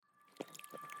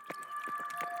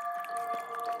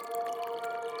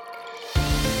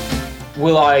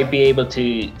will I be able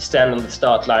to stand on the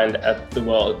start line at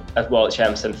World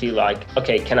Champs and feel like,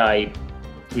 okay, can I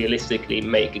realistically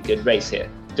make a good race here?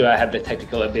 Do I have the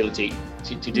technical ability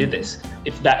to do this?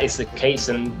 If that is the case,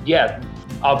 then yeah,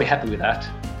 I'll be happy with that.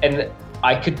 And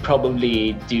I could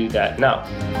probably do that now.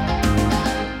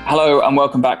 Hello and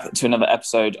welcome back to another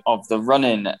episode of The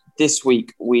Run-In. This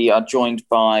week we are joined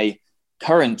by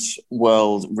current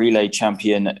world relay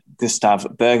champion Gustav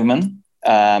Bergman,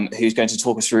 who's going to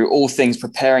talk us through all things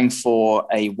preparing for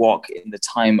a walk in the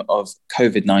time of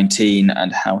COVID-19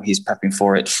 and how he's prepping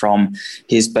for it from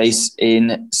his base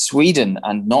in Sweden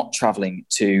and not travelling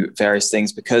to various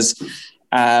things because,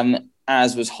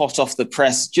 as was hot off the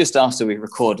press just after we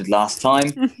recorded last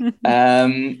time,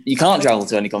 you can't travel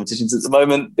to any competitions at the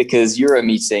moment because Euro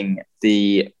meeting,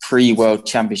 the pre-World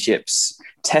Championships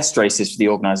test races for the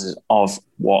organisers of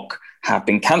WOC have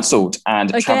been cancelled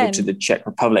and travelled to the Czech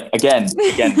Republic again.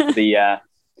 For the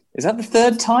is that the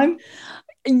third time?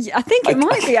 I think it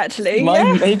might be actually.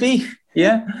 Maybe,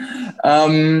 yeah.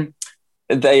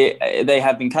 They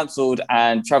have been cancelled,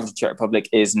 and travel to Czech Republic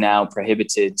is now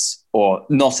prohibited or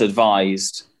not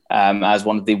advised as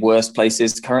one of the worst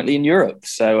places currently in Europe.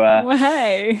 So,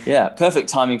 yeah, perfect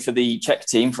timing for the Czech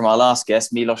team from our last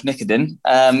guest, Milos Nikodin,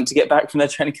 to get back from their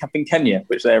training camp in Kenya,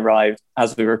 which they arrived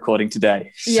as we were recording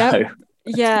today. Yep.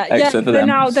 So, they're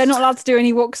not allowed to do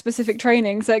any walk specific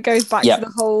training, so it goes back to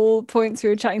the whole points we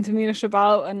were chatting to Milos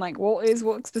about, and like what is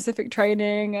walk specific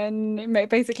training, and it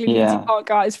basically means you can't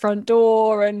go out his front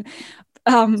door, and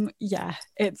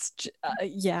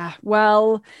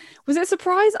well, was it a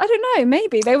surprise? I don't know,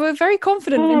 maybe they were very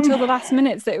confident until the last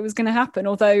minutes that it was going to happen,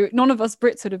 although none of us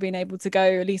Brits would have been able to go,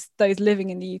 at least those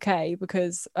living in the UK,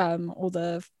 because all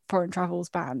the foreign travel's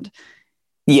banned.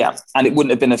 Yeah, and it wouldn't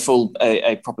have been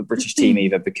a proper British team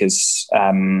either, because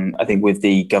I think with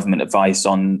the government advice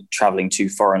on travelling to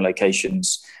foreign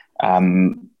locations,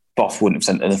 BOF wouldn't have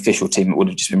sent an official team. It would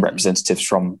have just been representatives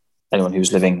from anyone who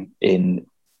was living in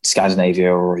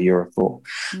Scandinavia or Europe or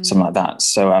something like that.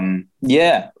 So,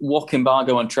 WOC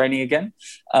embargo on training again,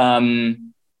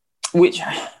 which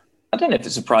I don't know if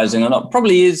it's surprising or not.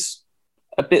 Probably is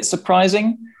a bit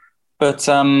surprising, but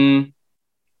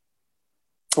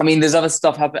I mean, there's other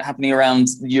stuff happening around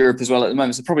Europe as well at the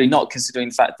moment. So probably not, considering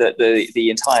the fact that the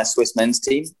entire Swiss men's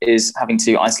team is having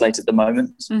to isolate at the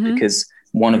moment because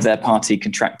one of their party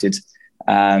contracted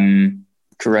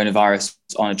coronavirus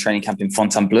on a training camp in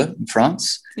Fontainebleau in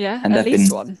France. Yeah, and at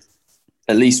least one.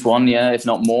 At least one, yeah, if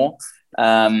not more. So,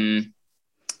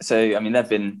 I mean, they've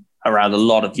been around a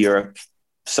lot of Europe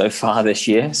so far this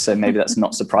year. So maybe that's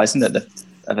not surprising that they've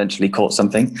eventually caught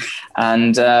something.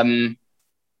 And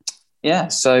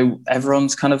so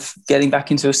everyone's kind of getting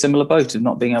back into a similar boat of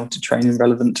not being able to train in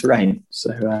relevant terrain.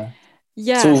 So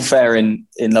it's all fair in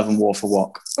love and war for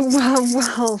WOC.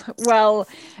 Well,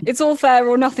 it's all fair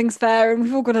or nothing's fair, and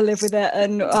we've all got to live with it.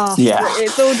 And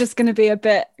it's all just going to be a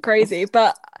bit crazy.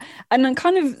 And then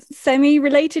kind of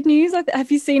semi-related news.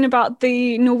 Have you seen about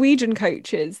the Norwegian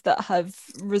coaches that have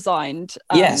resigned?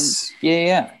 Yes.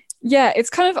 Yeah. Yeah, it's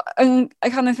kind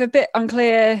of a bit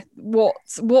unclear what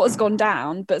has gone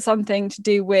down, but something to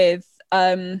do with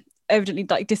evidently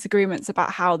like disagreements about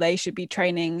how they should be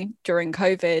training during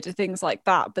COVID and things like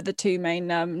that. But the two main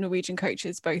Norwegian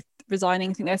coaches both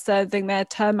resigning. I think they're serving their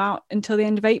term out until the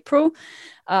end of April.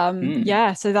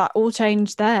 So that all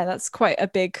changed there. That's quite a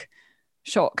big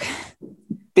shock.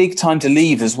 Big time to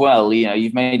leave as well. You know,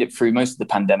 you've made it through most of the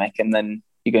pandemic, and then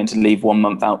you're going to leave 1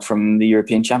 month out from the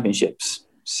European Championships.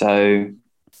 So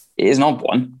it is an odd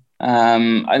one.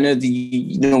 I know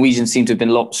the Norwegians seem to have been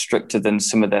a lot stricter than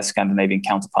some of their Scandinavian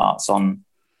counterparts on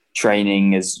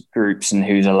training as groups and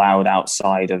who's allowed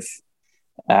outside of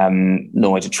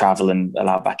Norway to travel and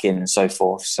allowed back in and so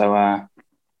forth. So,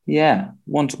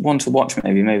 one to watch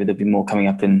maybe. Maybe there'll be more coming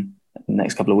up in the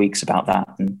next couple of weeks about that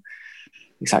and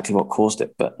exactly what caused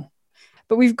it. But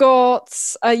we've got,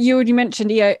 you already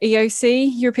mentioned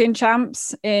EOC, European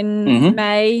Champs, in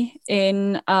May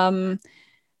in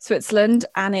Switzerland,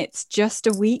 and it's just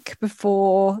a week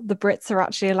before the Brits are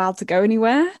actually allowed to go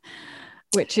anywhere,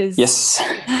 which is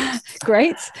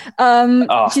great. Do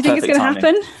you think it's going to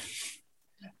happen?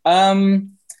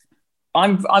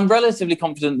 I'm relatively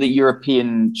confident that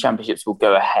European Championships will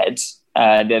go ahead.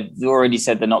 They've already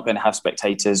said they're not going to have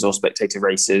spectators or spectator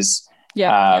races.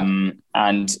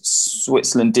 And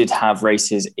Switzerland did have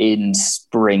races in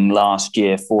spring last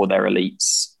year for their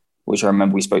elites, which I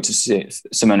remember we spoke to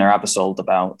Simona Abersold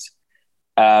about.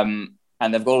 And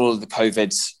they've got all of the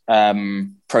COVID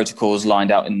protocols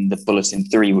lined out in the Bulletin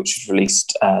 3, which was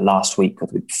released last week or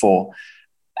the week before.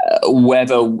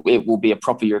 Whether it will be a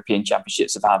proper European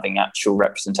Championships of having actual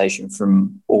representation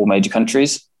from all major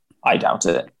countries, I doubt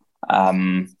it.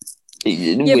 Yeah,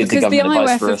 because the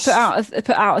IOF have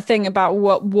put out a thing about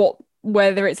what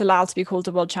whether it's allowed to be called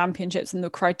the World Championships, and the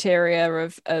criteria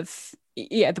of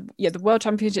the World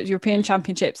Championships, European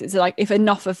Championships. It's like if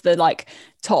enough of the like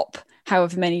top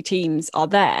however many teams are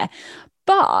there.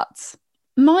 But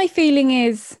my feeling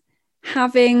is,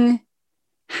 having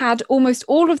had almost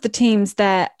all of the teams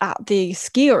there at the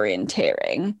ski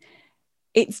orienteering,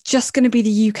 it's just going to be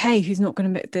the UK who's not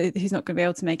going to be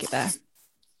able to make it there.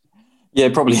 Yeah,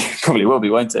 probably will be,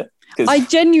 won't it? I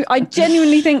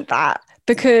genuinely think that,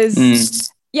 because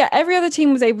every other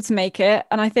team was able to make it,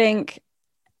 and I think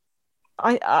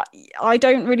I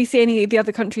don't really see any of the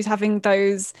other countries having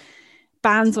those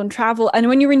bans on travel. And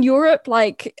when you're in Europe,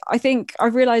 like, I think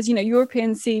I've realized,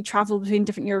 Europeans see travel between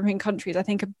different European countries, I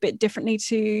think, a bit differently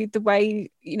to the way,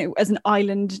 as an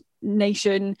island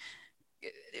nation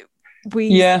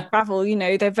we travel.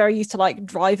 They're very used to like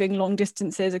driving long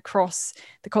distances across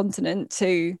the continent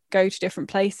to go to different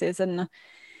places, and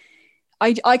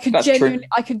I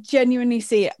could genuinely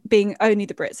see it being only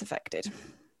the Brits affected,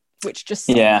 which just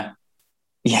sucks.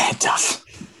 Yeah, it does.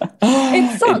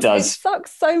 It sucks. It does. It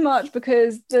sucks so much,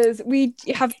 because we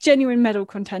have genuine medal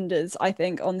contenders, I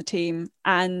think, on the team,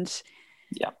 and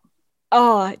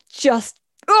it's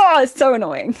so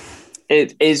annoying.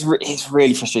 It's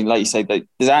really frustrating. Like you say,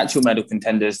 there's actual medal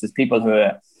contenders. There's people who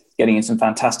are getting in some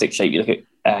fantastic shape. You look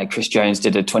at Chris Jones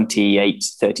did a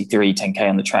 28:33 10K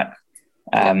on the track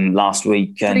last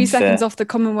week. 3 seconds off the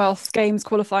Commonwealth Games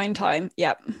qualifying time.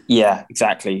 Yep. Yeah,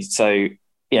 exactly. So,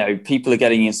 people are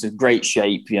getting in some great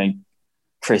shape.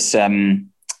 Chris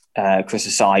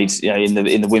aside, in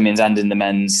the women's and in the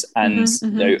men's, and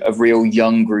a real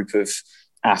young group of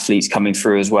athletes coming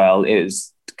through as well. It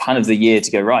was kind of the year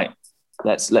to go, right,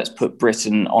 let's put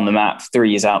Britain on the map 3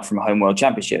 years out from home World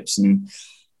Championships. And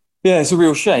it's a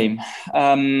real shame.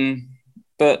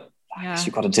 But I guess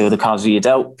you've got to deal with the cards you're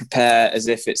dealt. Prepare as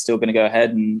if it's still going to go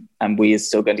ahead, and we are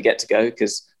still going to get to go,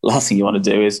 because the last thing you want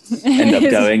to do is end up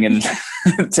going and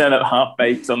turn up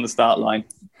half-baked on the start line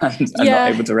and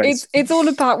not able to race. It's all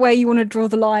about where you want to draw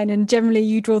the line, and generally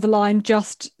you draw the line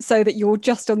just so that you're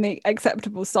just on the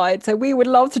acceptable side. So we would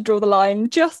love to draw the line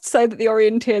just so that the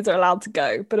orienteers are allowed to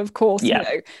go. But of course,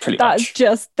 that's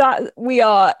just that we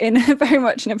are very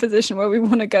much in a position where we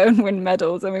want to go and win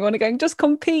medals, and we want to go and just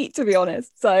compete, to be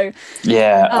honest. So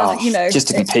just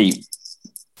to compete.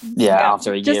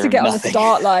 After a year just to get on the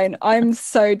start line. I'm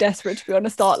so desperate to be on a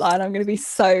start line. I'm going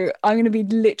to be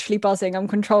literally buzzing. I'm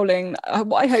controlling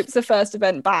what I hope is the first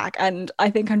event back, and I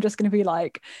think I'm just going to be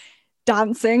like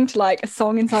dancing to like a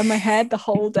song inside my head the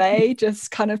whole day,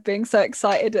 just kind of being so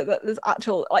excited that there's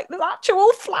actual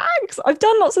flags. I've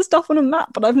done lots of stuff on a map,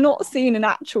 but I've not seen an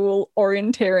actual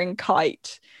orienteering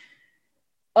kite.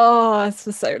 It's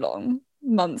for so long,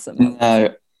 months and months.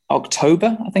 No,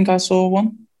 October, I think I saw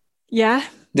one. Yeah.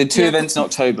 The two events in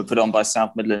October put on by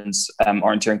South Midlands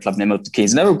Orienteering Club near Milton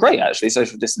Keynes. And they were great, actually,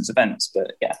 social distance events.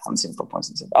 But I haven't seen proper points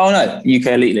since. Oh, no,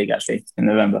 UK Elite League, actually, in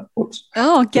November. Whoops.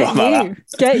 Oh, get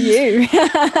you.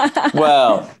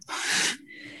 Well,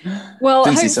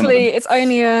 hopefully it's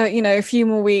only a few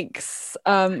more weeks,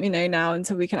 now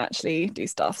until we can actually do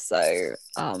stuff. So,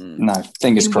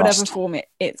 fingers crossed. Whatever form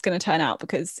it's going to turn out,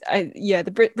 because,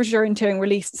 the British Orienteering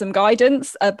released some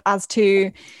guidance as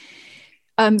to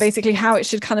basically how it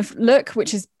should kind of look,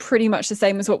 which is pretty much the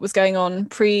same as what was going on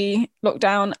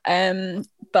pre-lockdown,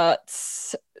 but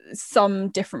some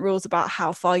different rules about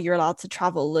how far you're allowed to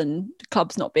travel, and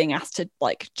clubs not being asked to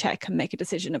like check and make a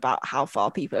decision about how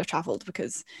far people have traveled,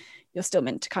 because you're still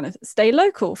meant to kind of stay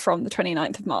local from the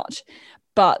 29th of March.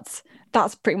 But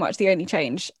that's pretty much the only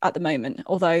change at the moment,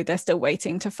 although they're still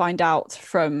waiting to find out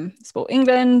from Sport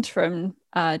England, from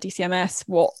DCMS,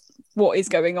 what is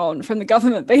going on from the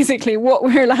government, basically what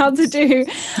we're allowed to do,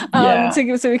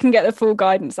 so we can get the full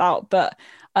guidance out. But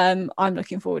I'm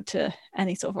looking forward to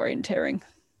any sort of orienteering.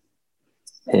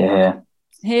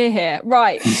 Here.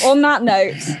 Right, on that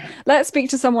note, let's speak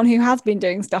to someone who has been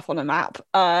doing stuff on a map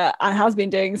and has been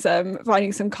doing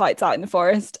finding some kites out in the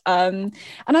forest, and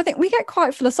I think we get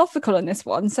quite philosophical in this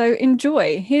one, so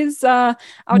enjoy. Here's our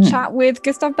chat with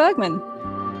Gustav Bergman.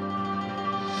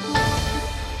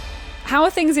 How are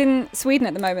things in Sweden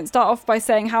at the moment? Start off by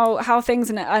saying how things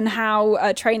and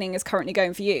how training is currently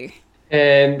going for you.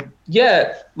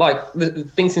 Like the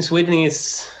things in Sweden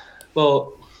is,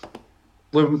 well,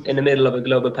 we're in the middle of a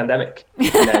global pandemic.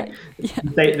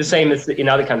 The same as in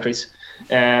other countries.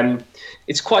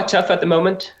 It's quite tough at the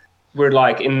moment. We're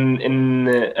like in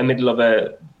the middle of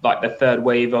a like the third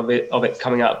wave of it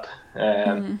coming up.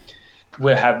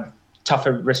 We have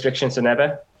tougher restrictions than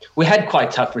ever. We had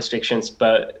quite tough restrictions,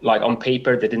 but like on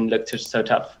paper they didn't look so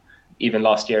tough even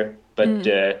last year. But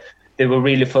they were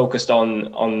really focused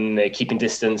on keeping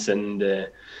distance and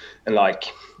like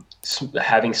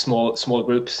having small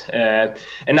groups. And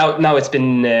now it's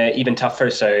been even tougher.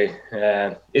 So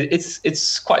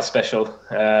it's quite special.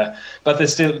 But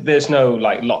there's no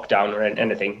like lockdown or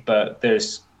anything. But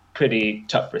there's pretty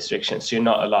tough restrictions. You're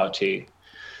not allowed to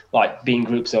like be in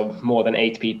groups of more than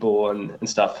 8 people and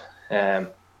stuff.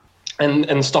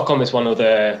 And Stockholm is one of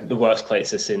the worst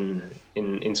places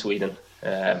in Sweden,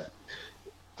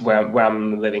 where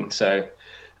I'm living. So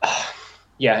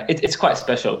yeah, it's quite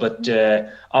special, but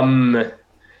it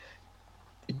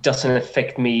doesn't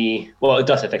affect me. Well, it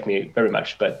does affect me very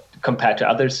much, but compared to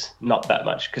others, not that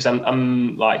much. Because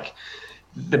I'm like,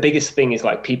 the biggest thing is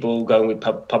like people going with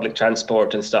public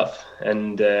transport and stuff,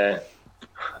 and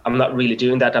I'm not really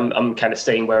doing that. I'm kind of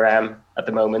staying where I am at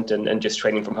the moment and just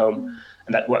training from home,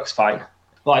 and that works fine.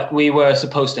 Like we were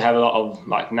supposed to have a lot of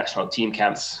like national team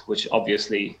camps, which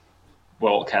obviously were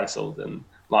all cancelled, and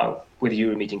like with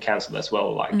Euro meeting cancelled as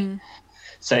well. Like,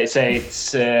 so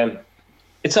it's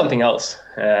something else.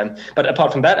 But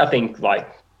apart from that, I think like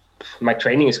my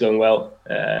training is going well.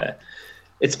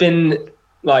 It's been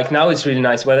like, now it's really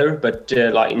nice weather, but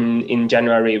like in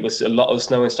January it was a lot of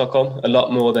snow in Stockholm, a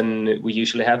lot more than we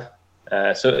usually have.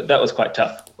 So that was quite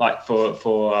tough. Like for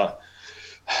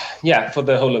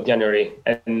the whole of January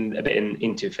and a bit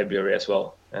into February as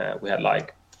well. We had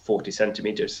like 40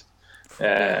 centimeters,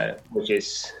 which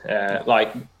is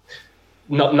like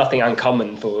nothing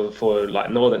uncommon for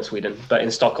like northern Sweden. But in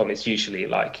Stockholm, it's usually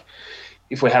like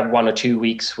if we have 1 or 2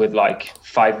 weeks with like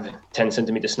 5-10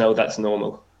 centimeter snow, that's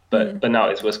normal. But now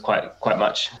it was quite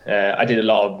much. I did a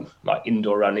lot of like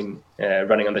indoor running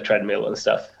on the treadmill and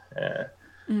stuff.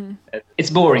 It's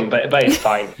boring, but it's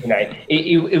fine. You know,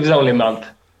 it was only a month.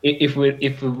 If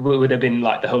it would have been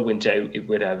like the whole winter, it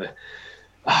would have.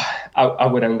 I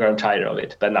would have grown tired of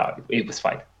it, but no, it was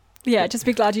fine. Yeah, just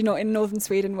be glad you're not in northern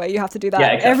Sweden where you have to do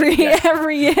that every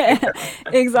year.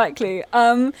 Exactly.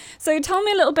 So tell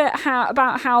me a little bit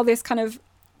about how this kind of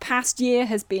past year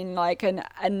has been like,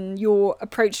 and your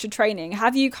approach to training.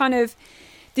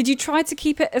 Did you try to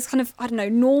keep it as kind of, I don't know,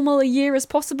 normal a year as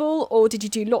possible, or did you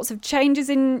do lots of changes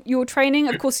in your training?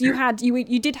 Of course, you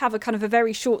did have a kind of a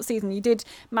very short season. You did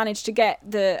manage to get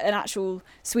an actual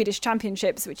Swedish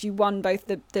championships, which you won both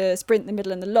the sprint, the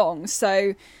middle, and the long.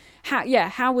 So,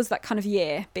 how was that kind of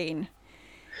year been?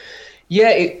 Yeah,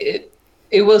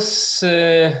 it was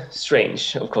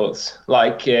strange, of course.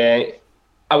 Like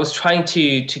I was trying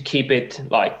to keep it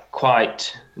like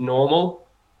quite normal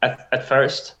at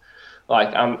first.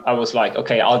 Like I was like,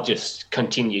 okay, I'll just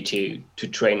continue to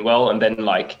train well, and then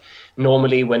like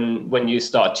normally when you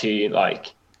start to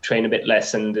like train a bit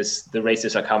less and the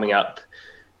races are coming up,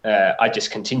 I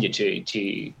just continue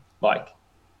to like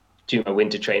do my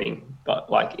winter training,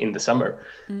 but like in the summer.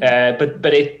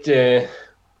 But it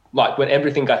like when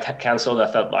everything got cancelled, I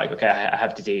felt like, okay, I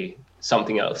have to do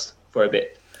something else for a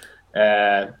bit.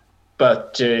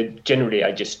 But generally,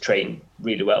 I just train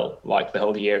really well, like the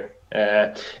whole year.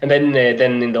 And then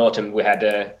in the autumn we had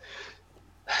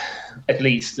at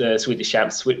least Swedish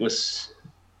champs. It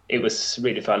was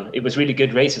really fun. It was really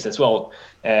good races as well.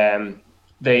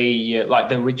 They like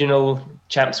the original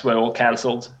champs were all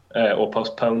cancelled or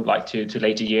postponed like to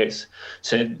later years.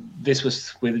 So this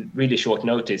was with really short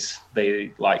notice.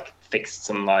 They like fixed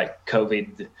some like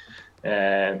COVID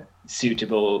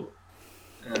suitable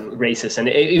races, and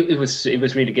it was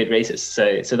really good races.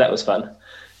 So that was fun.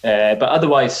 But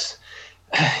otherwise,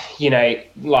 you know,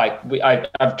 like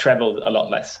I've traveled a lot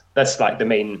less. That's like the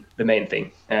main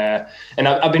thing. And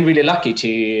I've been really lucky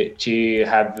to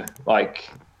have like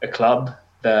a club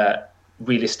that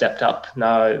really stepped up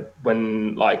now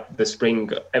when like the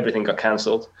spring everything got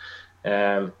cancelled.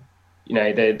 You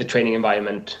know, the training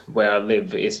environment where I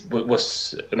live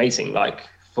was amazing. Like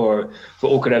for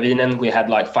Åkeravinen, we had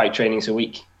like 5 trainings a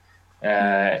week.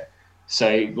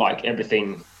 So like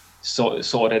everything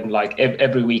sorted. Like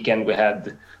every weekend we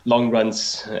had long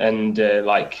runs and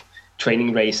like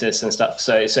training races and stuff.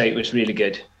 So it was really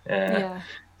good. So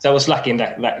I was lucky in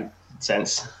that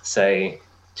sense. So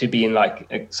to be in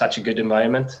like such a good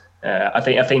environment. I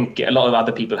think a lot of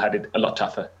other people had it a lot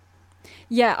tougher.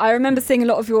 Yeah, I remember seeing a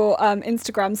lot of your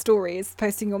Instagram stories,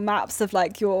 posting your maps of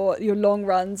like your long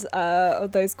runs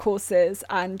of those courses,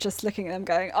 and just looking at them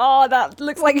going, oh, that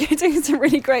looks like you're doing some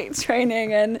really great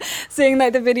training, and seeing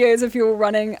like the videos of you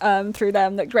running through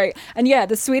them looked great. And yeah,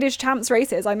 the Swedish Champs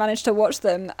races, I managed to watch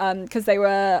them because they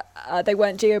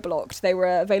weren't geo-blocked, they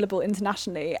were available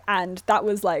internationally, and that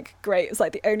was like great. It was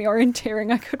like the only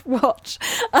orienteering I could watch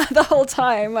the whole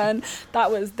time, and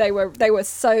they were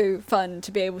so fun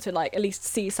to be able to like at least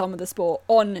see some of the sport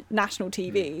on national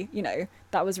TV. You know,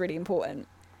 that was really important.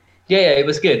 Yeah, it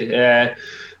was good.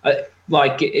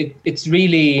 It's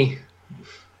really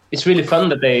fun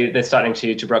that they're starting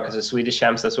to broadcast the Swedish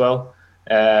champs as well.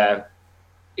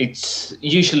 It's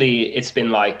been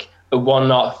like a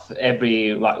one-off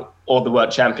every, like, all the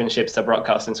world championships are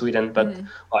broadcast in Sweden, but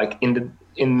like in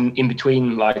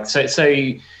between, like so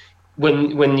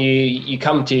when you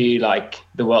come to like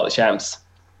the world champs,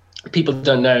 people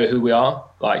don't know who we are,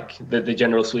 like the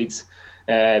general Swedes,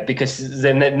 because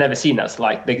they've never seen us.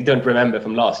 Like they don't remember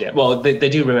from last year. Well, they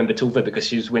do remember Tove because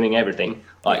she was winning everything.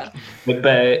 Like, but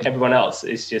everyone else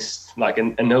is just like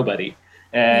a nobody.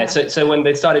 So when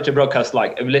they started to broadcast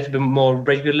like a little bit more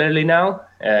regularly now,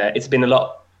 it's been a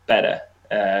lot better.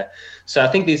 So I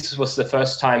think this was the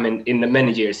first time in the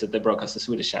many years that they broadcast the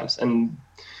Swedish champs, and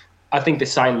I think they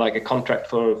signed like a contract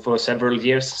for several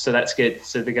years, so that's good.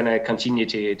 So they're going to continue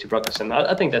to broadcast them.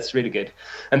 I think that's really good.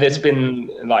 And there's been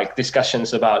like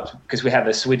discussions about, because we have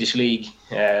a Swedish league,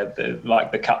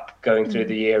 the cup going through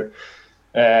the year.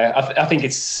 I think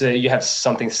it's you have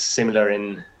something similar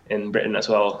in Britain as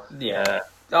well. Yeah.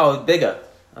 Bigger.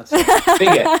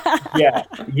 Bigger. Yeah,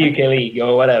 UK league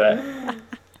or whatever.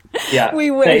 Yeah,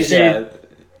 we wish.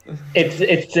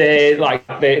 It's like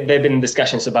there've been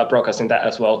discussions about broadcasting that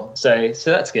as well, so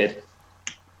that's good.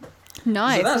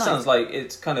 Nice. So that sounds like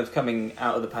it's kind of coming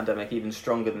out of the pandemic even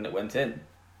stronger than it went in.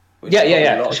 Which Yeah,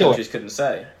 a lot of countries couldn't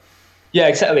say. Yeah,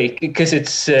 exactly, because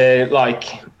it's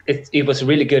like it was a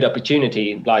really good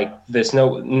opportunity. Like there's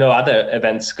no other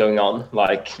events going on.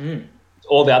 Like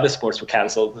all the other sports were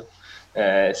cancelled, so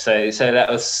that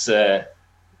was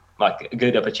like a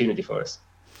good opportunity for us.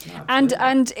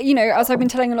 And you know, as I've been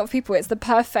telling a lot of people, it's the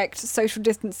perfect social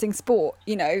distancing sport.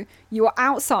 You know, you are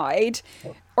outside.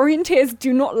 Orienteers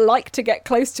do not like to get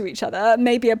close to each other,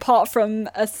 maybe apart from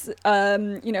a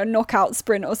knockout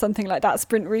sprint or something like that,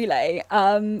 sprint relay.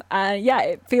 And yeah,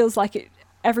 it feels like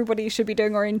everybody should be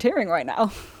doing orienteering right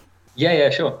now. Yeah,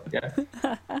 sure. Yeah.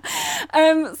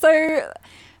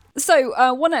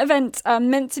 So one event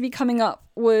meant to be coming up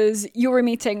was Euro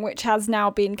meeting, which has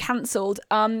now been cancelled.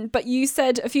 But you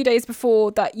said a few days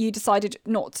before that you decided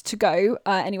not to go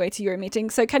anyway to Euro meeting.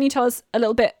 So can you tell us a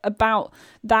little bit about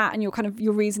that and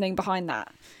your reasoning behind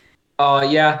that?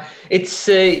 Yeah, it's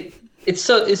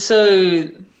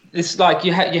like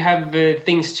you have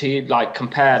things to like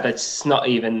compare that's not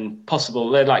even possible.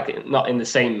 They're like not in the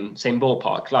same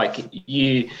ballpark.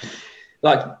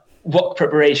 What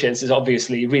preparations is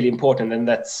obviously really important, and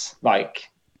that's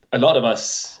like a lot of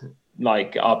us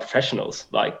like are professionals,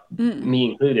 like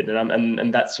me included,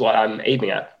 and that's what I'm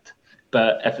aiming at.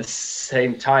 But at the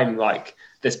same time, like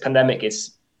this pandemic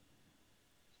it's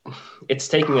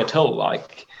taking a toll.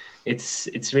 Like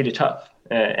it's really tough,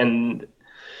 and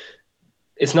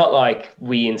it's not like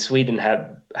we in Sweden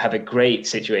have a great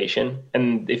situation.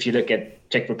 And if you look at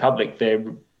Czech Republic, they're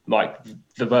like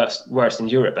the worst in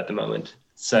Europe at the moment.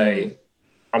 So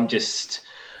I'm just,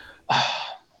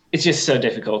 it's just so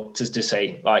difficult to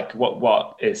say like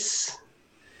what is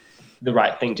the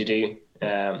right thing to do.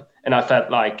 And I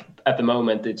felt like at the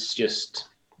moment, it's just,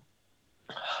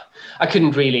 I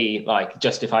couldn't really like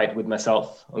justify it with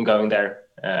myself on going there.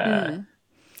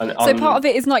 So part of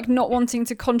it is like not wanting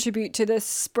to contribute to the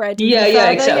spread.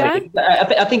 Yeah, exactly.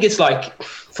 Yeah? I think it's like,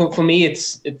 for me,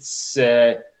 it's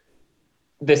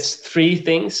there's three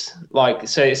things. Like,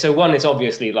 so one is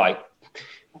obviously like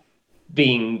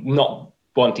being not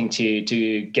wanting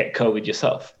to get COVID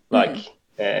yourself. Like,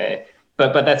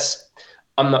 but that's,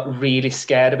 I'm not really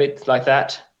scared of it like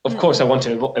that. Of course I want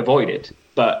to avoid it,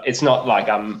 but it's not like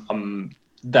I'm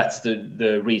that's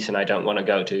the reason I don't want to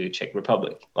go to Czech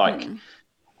Republic. Like,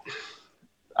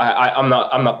 I'm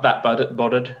not that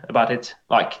bothered about it.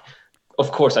 Like,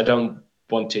 of course I don't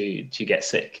want to get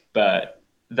sick, but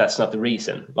that's not the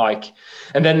reason. Like,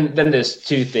 and then there's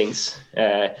two things,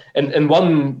 and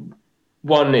one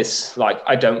is like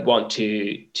I don't want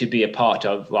to be a part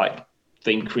of like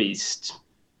the increased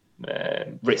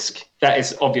risk. That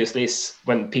is obviously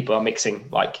when people are mixing.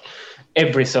 Like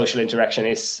every social interaction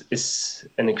is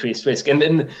an increased risk, and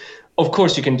then of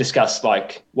course you can discuss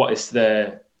like what is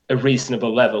a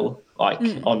reasonable level like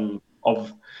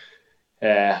of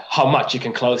how much you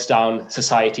can close down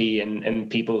society and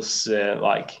people's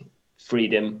like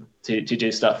freedom to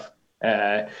do stuff.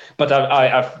 But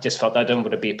I've just felt I don't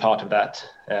want to be a part of that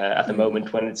at the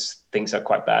moment when things are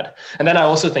quite bad. And then I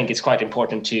also think it's quite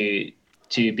important to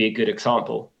be a good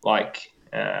example. Like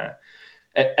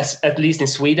at least in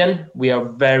Sweden, we are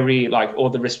very like all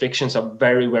the restrictions are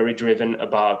very, very driven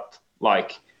about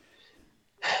like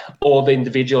all the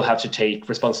individual have to take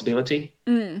responsibility.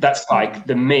 That's like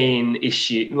the main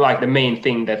issue, like the main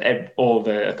thing that all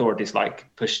the authorities like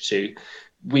push to.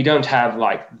 We don't have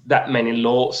like that many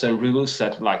laws and rules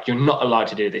that like you're not allowed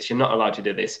to do this, you're not allowed to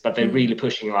do this, but they're really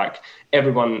pushing like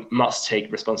everyone must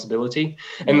take responsibility.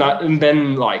 And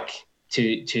then like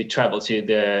to travel to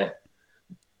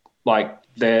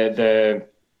the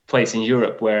place in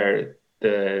Europe where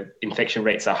the infection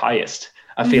rates are highest,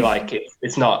 I feel like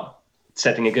it's not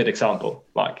setting a good example.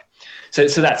 Like so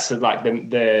that's like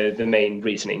the main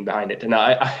reasoning behind it. And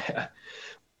I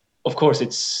of course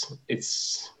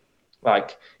it's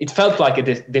like it felt like a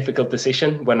difficult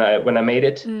decision when I made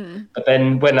it, but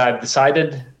then when I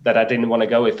decided that I didn't want to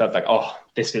go, it felt like, oh,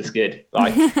 this feels good.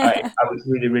 Like I was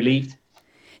really relieved.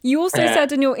 You also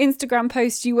said in your Instagram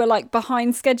post you were like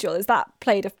behind schedule. Is that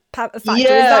played a factor? Yeah. Is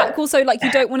that also like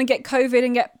you don't want to get COVID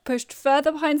and get pushed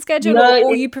further behind schedule,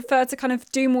 or you prefer to kind of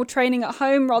do more training at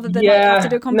home rather than like have to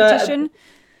do a competition?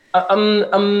 No,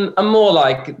 I'm more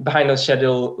like behind on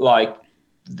schedule, like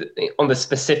on the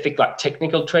specific like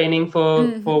technical training for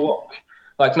what,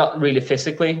 like not really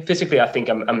physically. I think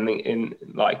I'm in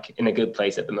a good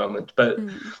place at the moment, but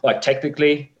like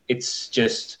technically it's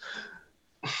just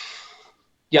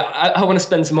I want to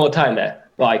spend some more time there.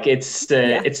 Like it's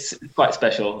quite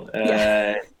special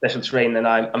terrain, and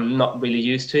I'm not really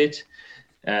used to it.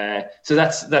 So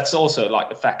that's also like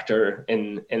a factor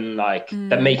in like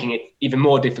that, making it even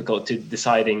more difficult to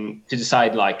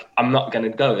decide like I'm not going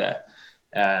to go there.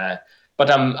 But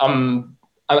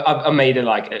I made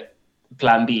a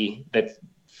plan B that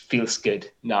feels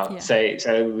good now. So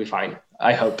we'll be fine,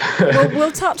 I hope. Well,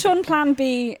 we'll touch on plan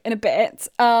B in a bit.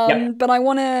 But I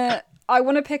want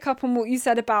to pick up on what you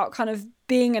said about kind of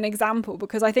being an example,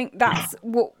 because I think that's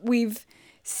what we've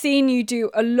seen you do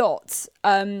a lot.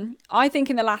 I think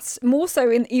even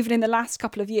in the last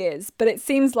couple of years, but it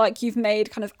seems like you've made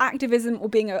kind of activism or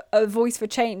being a voice for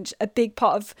change a big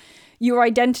part of your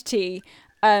identity.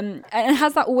 And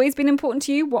has that always been important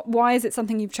to you? Why is it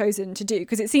something you've chosen to do?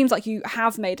 Because it seems like you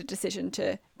have made a decision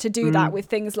to do that with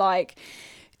things like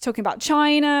talking about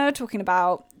China, talking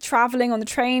about traveling on the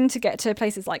train to get to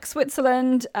places like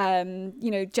Switzerland,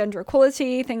 gender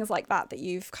equality, things like that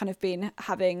you've kind of been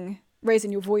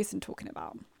raising your voice and talking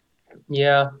about.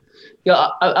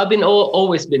 I've been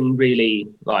always been really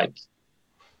like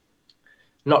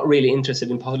not really interested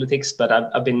in politics, but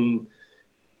I've been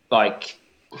like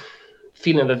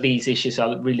feeling that these issues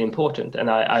are really important, and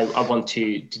I want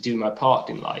to do my part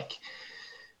in like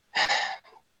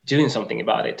doing something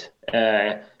about it.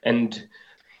 I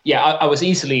was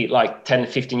easily like 10,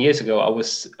 15 years ago, I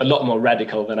was a lot more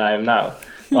radical than I am now.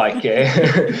 Like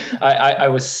I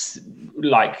was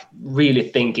like really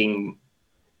thinking,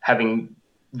 having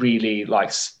really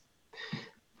like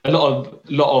a lot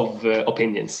of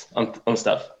opinions on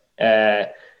stuff.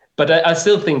 But I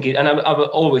still think it, and I've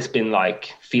always been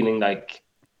like feeling like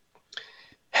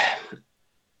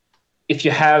if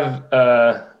you have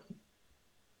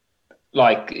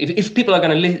like if people are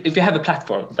going to if you have a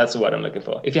platform, that's the word I'm looking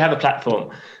for. If you have a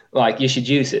platform, like you should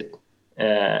use it.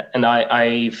 And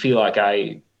I feel like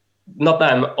not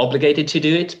that I'm obligated to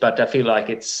do it, but I feel like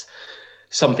it's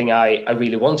something I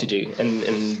really want to do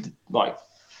and like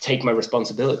take my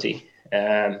responsibility.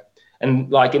 And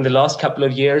like in the last couple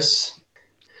of years,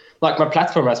 like my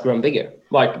platform has grown bigger.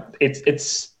 Like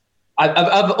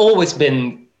I've always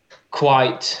been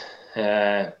quite,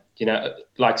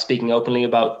 like speaking openly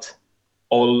about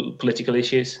all political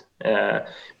issues,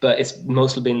 but it's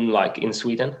mostly been like in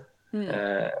Sweden.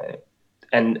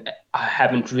 And I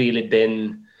haven't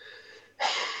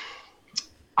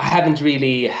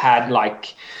really had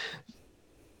like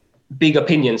big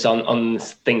opinions on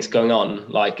things going on,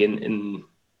 like in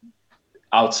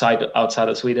outside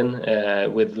of Sweden,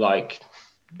 with like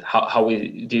how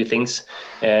we do things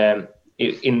in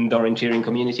the orienteering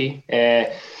community.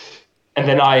 And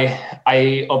then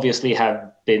I obviously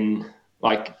have been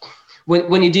like,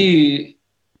 when you do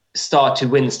start to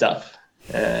win stuff,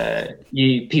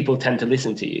 people tend to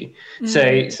listen to you.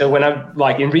 So when I've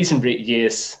like in recent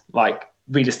years like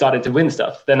really started to win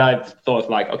stuff, then I've thought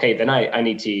like, okay, then I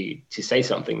need to say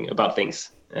something about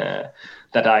things that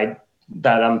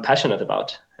I'm passionate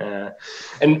about.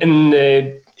 And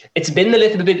It's been a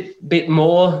little bit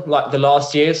more like the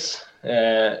last years,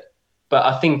 but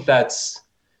I think that's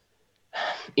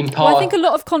in part. Well, I think a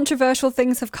lot of controversial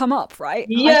things have come up, right?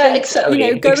 Yeah, I think,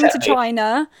 exactly. Going to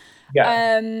China.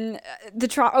 Yeah.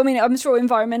 I mean, I'm sure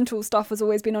environmental stuff has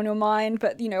always been on your mind,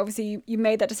 but obviously you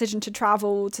made that decision to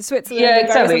travel to Switzerland and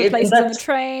various other places on the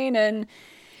train,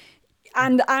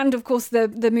 and of course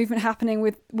the movement happening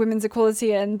with women's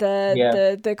equality and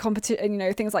the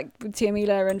competition, things like Tia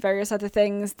Mila and various other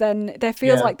things. Then there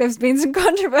feels like there's been some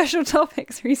controversial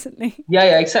topics recently.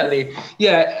 Yeah, exactly.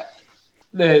 Yeah,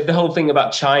 the whole thing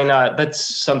about China, that's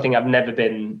something I've never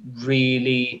been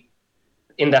really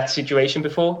in that situation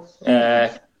before.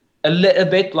 A little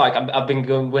bit, like I've been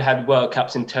going. We had World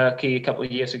Cups in Turkey a couple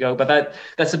of years ago, but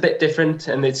that's a bit different,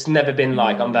 and it's never been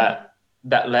like on that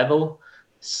level.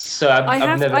 So I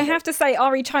have to say,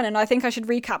 Ari China, and I think I should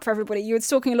recap for everybody. You were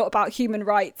talking a lot about human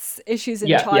rights issues in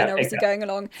China, obviously going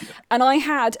along, and I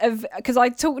had because I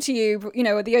talked to you,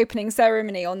 at the opening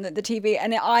ceremony on the TV,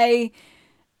 and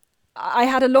I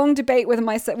had a long debate with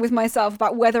myself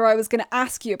about whether I was going to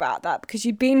ask you about that, because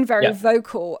you'd been very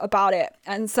vocal about it,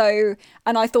 and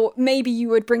I thought maybe you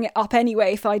would bring it up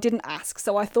anyway if I didn't ask.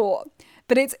 So I thought,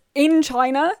 but it's in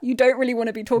China, you don't really want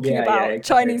to be talking about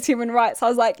Chinese human rights. I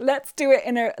was like, let's do it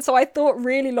so I thought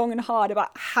really long and hard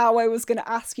about how I was going to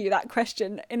ask you that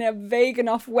question in a vague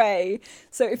enough way.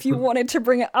 So if you wanted to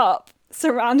bring it up,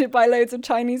 surrounded by loads of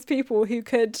Chinese people who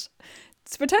could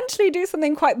potentially do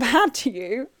something quite bad to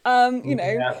you,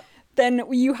 then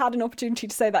you had an opportunity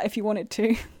to say that if you wanted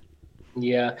to.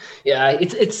 Yeah.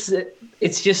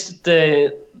 It's just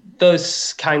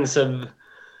those kinds of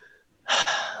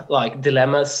like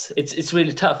dilemmas. It's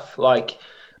really tough. Like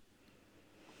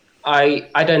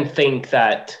I don't think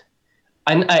that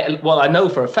I know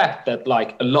for a fact that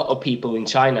like a lot of people in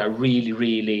China really,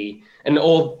 really, and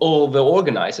all the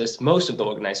organizers, most of the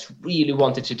organizers really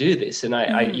wanted to do this, and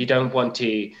you don't want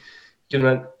to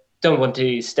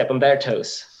step on their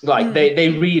toes. Like they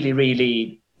really,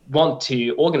 really want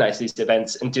to organize these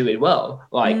events and do it well.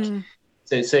 Like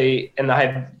so, and I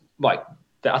have like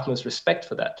the utmost respect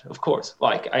for that, of course.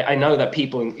 Like I know that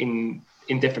people in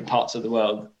different parts of the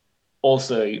world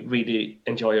also really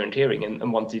enjoy orienteering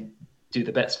and want to do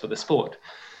the best for the sport.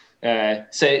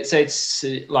 So it's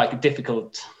like a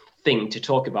difficult thing to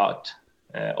talk about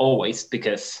always,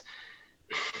 because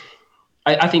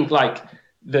I think like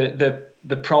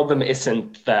the problem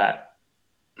isn't that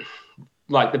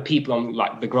like the people on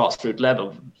like the grassroots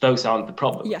level, those aren't the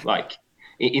problem. Yeah. Like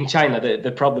in China,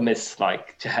 the problem is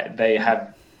like they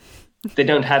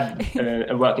don't have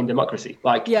a working democracy.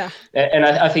 Like, and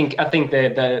I think that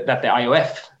the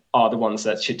IOF are the ones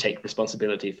that should take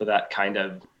responsibility for that kind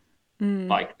of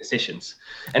like decisions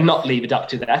and not leave it up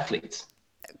to the athletes.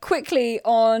 Quickly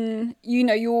on,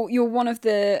 you're one of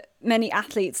the many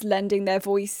athletes lending their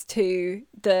voice to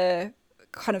the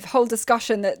kind of whole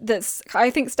discussion that's I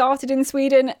think started in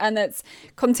Sweden and that's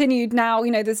continued now.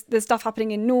 There's stuff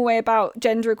happening in Norway about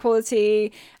gender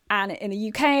equality, and in the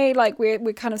UK, like we're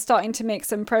kind of starting to make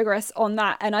some progress on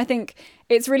that. And I think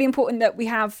it's really important that we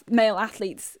have male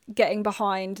athletes getting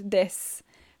behind this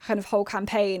kind of whole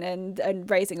campaign and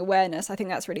raising awareness. I think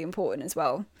that's really important as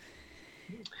well.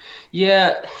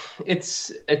 Yeah,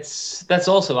 it's that's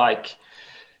also like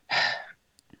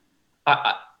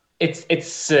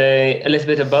it's a little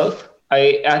bit of both.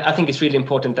 I think it's really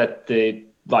important that the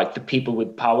people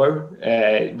with power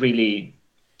really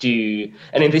do,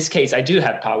 and in this case I do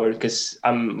have power because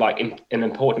I'm like an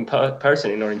important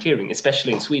person in orienteering,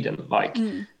 especially in Sweden. Like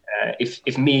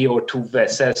if me or Tove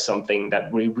says something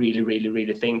that we really, really,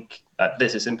 really think that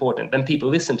this is important, then people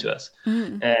listen to us.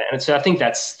 And so I think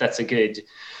that's a good,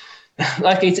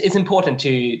 like it's important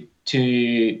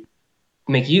to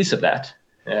make use of that.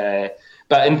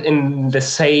 But at the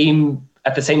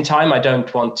same time, I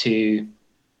don't want to,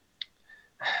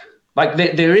 like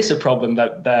there is a problem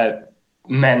that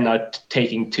men are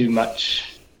taking too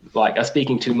much, like are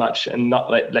speaking too much and not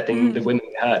letting the women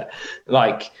be heard.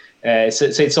 Like, so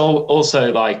it's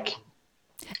also like,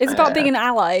 it's about being an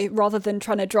ally rather than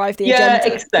trying to drive the agenda.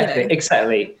 Yeah,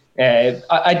 exactly.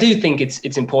 I do think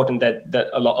it's important that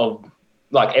a lot of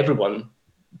like everyone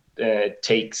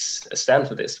takes a stand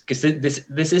for this, because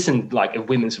this isn't like a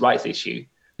women's rights issue.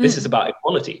 This is about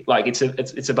equality. Like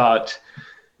it's about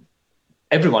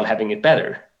everyone having it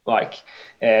better. Like,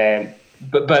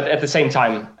 but at the same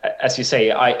time, as you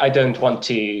say, I don't want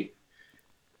to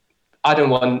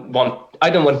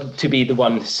be the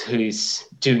one who's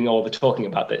doing all the talking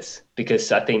about this,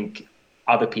 because I think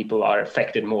other people are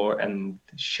affected more and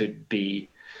should be,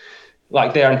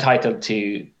 like, they're entitled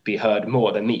to be heard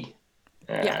more than me.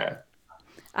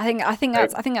 I think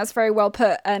that's very well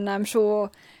put, and I'm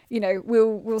sure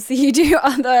we'll see you do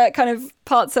other kind of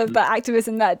parts of the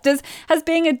activism there. Has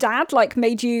being a dad like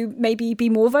made you maybe be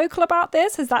more vocal about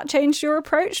this? Has that changed your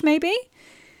approach? Maybe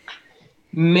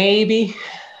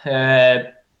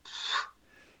I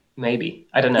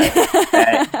don't know.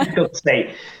 Difficult to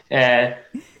say.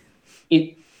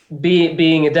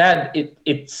 Being a dad,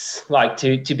 it's like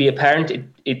to be a parent.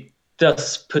 It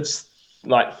does puts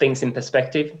like things in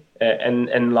perspective,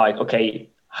 and like, okay,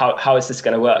 how is this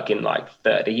going to work in like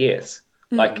 30 years?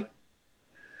 Like,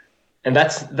 and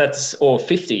that's or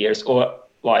 50 years or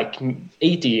like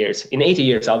 80 years. In 80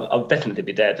 years, I'll definitely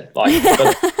be dead. Like,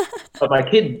 but my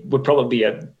kid would probably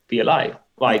be alive.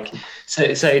 Like, so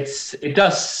it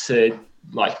does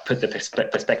like put the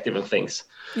perspective of things.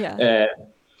 Yeah.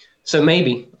 So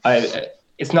maybe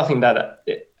it's nothing that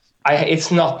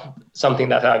it's not something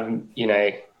that I'm,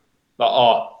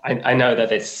 I know that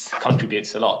this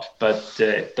contributes a lot, but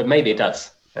maybe it does.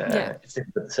 It's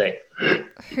difficult to say.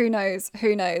 Who knows?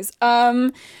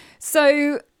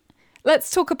 So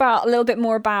let's talk about a little bit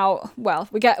more about, we'll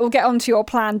get onto your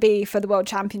plan B for the World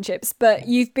Championships, but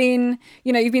you've been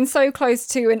so close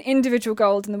to an individual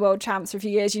gold in the World Champs for a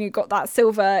few years. You got that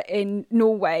silver in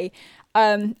Norway,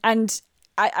 and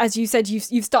as you said,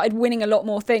 you've started winning a lot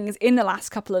more things in the last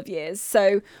couple of years.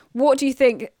 So what do you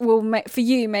think will make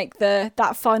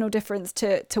that final difference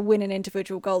to win an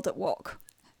individual gold at WOC?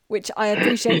 Which I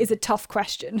appreciate is a tough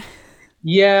question.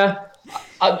 Yeah,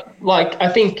 I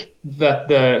think that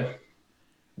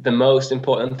the most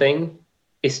important thing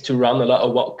is to run a lot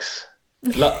of WOCs,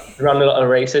 run a lot of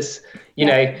races.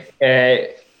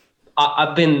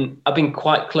 I've been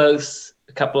quite close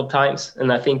a couple of times,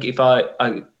 and I think if I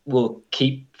will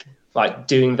keep like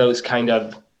doing those kind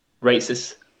of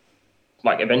races,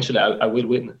 like eventually I will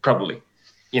win, probably.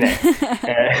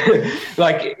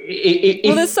 Like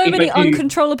there's so many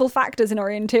uncontrollable factors in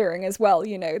orienteering as well,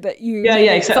 that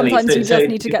exactly. Sometimes you just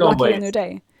need to get lucky on your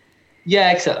day.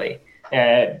 Yeah, exactly.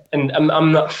 And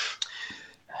I'm not,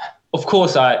 of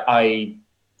course I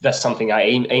that's something I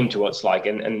aim towards, like,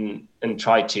 and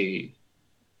try to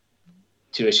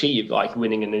achieve, like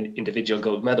winning an individual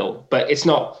gold medal, but it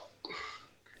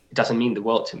doesn't mean the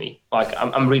world to me. Like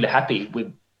I'm really happy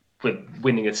with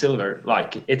winning a silver.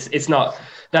 Like that's not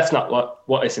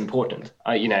what is important.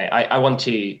 I want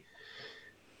to,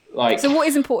 like. So what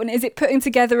is important? Is it putting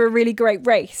together a really great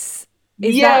race?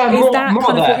 Is that kind of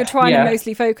what you're trying to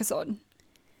mostly focus on?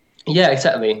 Yeah,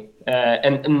 exactly.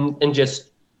 And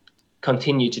just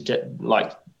continue to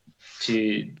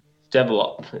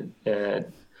develop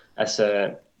as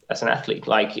an athlete,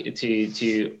 like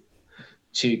to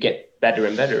get better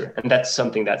and better, and that's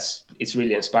something it's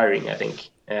really inspiring, I think.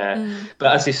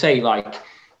 But as you say, like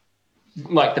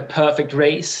the perfect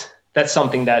race, that's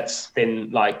something that's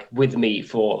been like with me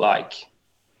for like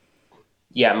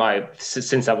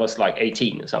since I was like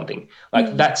 18 or something.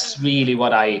 Like that's really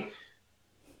what I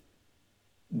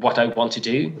want to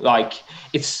do. Like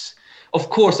it's, of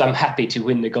course I'm happy to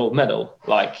win the gold medal,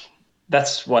 like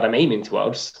that's what I'm aiming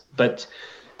towards, but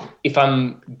if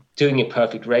I'm doing a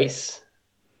perfect race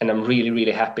and I'm really,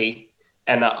 really happy,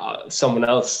 and someone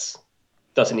else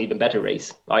does an even better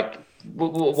race, like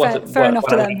fair enough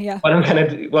to them. Yeah. What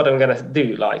I'm gonna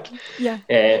do, like. Yeah.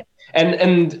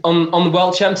 And on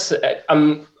World Champs,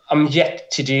 I'm yet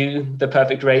to do the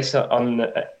perfect race on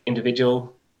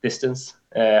individual distance.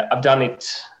 I've done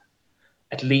it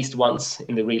at least once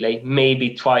in the relay,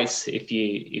 maybe twice if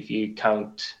you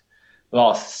count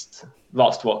last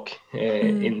WOC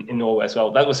in Norway as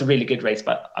well. That was a really good race,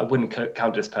 but I wouldn't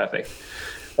count it as perfect.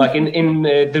 Like in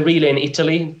the relay in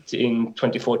Italy in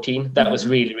 2014, that was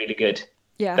really, really good.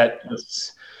 Yeah, that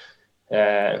was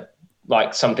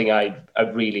like something I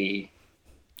really.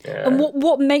 And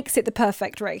what makes it the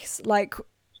perfect race? Like,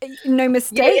 no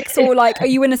mistakes, or like, are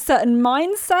you in a certain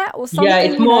mindset or something? Yeah,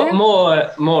 it's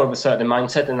more of a certain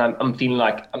mindset, and I'm feeling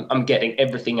like I'm getting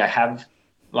everything I have,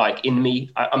 like in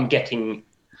me. I'm getting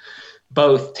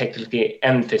both technically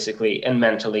and physically and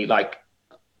mentally, like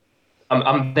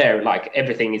I'm there, like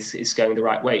everything is going the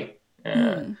right way,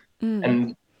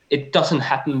 and it doesn't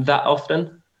happen that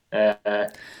often.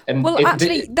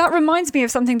 That reminds me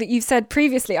of something that you've said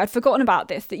previously. I'd forgotten about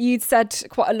this, that you'd said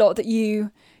quite a lot that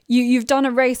you've done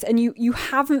a race and you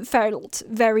haven't felt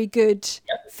very good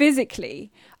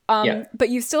physically, but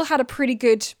you've still had a pretty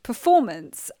good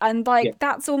performance, and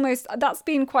that's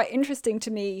been quite interesting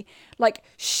to me. Like,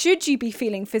 should you be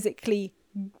feeling physically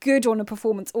good on a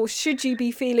performance, or should you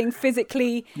be feeling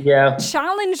physically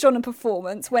challenged on a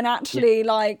performance when actually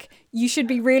like you should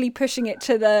be really pushing it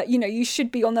to the, you know, you should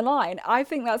be on the line? I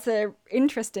think that's a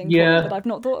interesting point that I've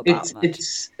not thought about much.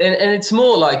 And it's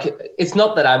more like, it's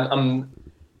not that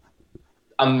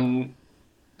I'm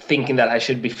thinking that I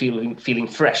should be feeling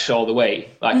fresh all the way.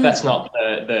 Like that's not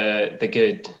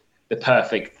the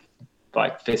perfect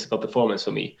like physical performance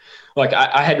for me. Like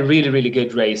I had a really, really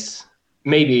good race.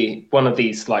 Maybe one of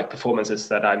these like performances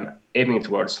that I'm aiming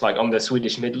towards, like on the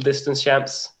Swedish middle distance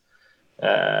champs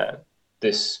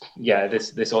this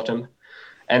autumn.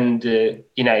 And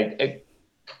you know,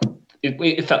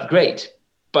 it felt great,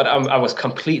 but I was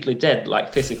completely dead,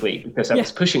 like physically, because I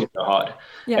was pushing it so hard.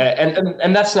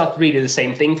 And that's not really the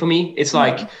same thing for me. It's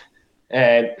like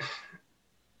that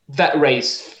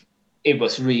race, it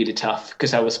was really tough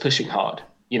because I was pushing hard,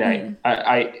 you know.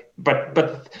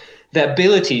 But the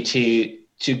ability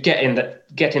to get in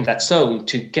that zone,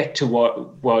 to get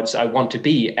towards I want to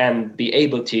be, and be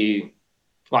able to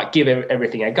like give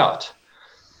everything I got.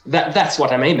 That's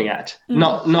what I'm aiming at.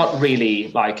 Not really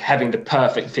like having the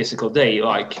perfect physical day,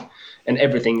 like, and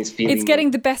everything is feeling. It's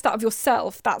getting the best out of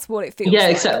yourself. That's what it feels. Yeah,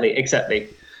 like. exactly.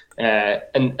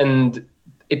 And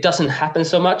it doesn't happen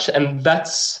so much, and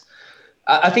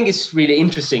I think it's really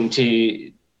interesting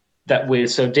that we're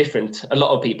so different. A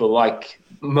lot of people, like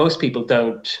most people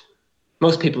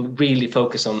really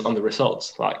focus on the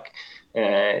results, like,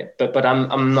 but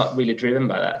I'm not really driven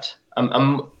by that.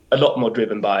 I'm a lot more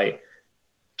driven by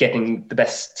getting the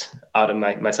best out of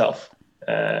myself.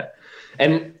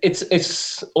 And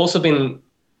it's also been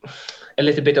a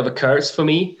little bit of a curse for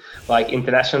me, like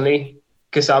internationally,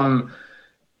 because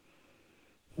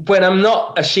when I'm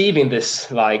not achieving this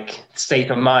like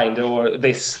state of mind, or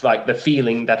this like the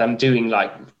feeling that I'm doing,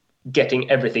 like getting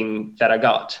everything that I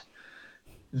got,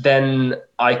 then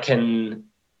I can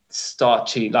start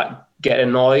to like get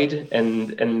annoyed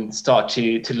and start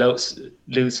to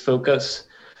lose focus.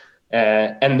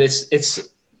 And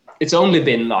it's only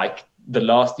been like the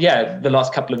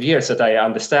last couple of years that I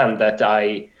understand that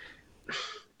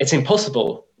it's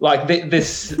impossible. Like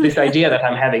this idea that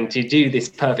I'm having to do this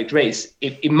perfect race,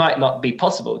 it might not be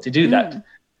possible to do that.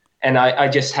 And I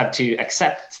just have to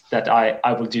accept that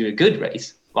I will do a good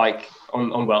race, like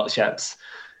on World Champs.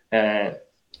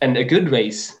 And a good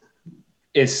race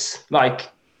is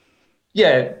like,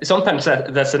 sometimes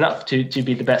that's enough to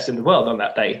be the best in the world on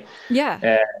that day.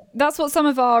 That's what some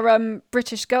of our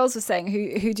British girls were saying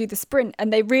who do the sprint,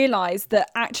 and they realised that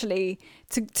actually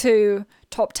to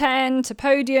top 10, to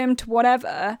podium, to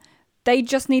whatever, they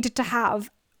just needed to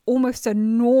have almost a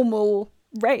normal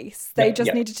race. They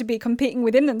needed to be competing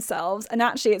within themselves, and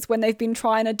actually it's when they've been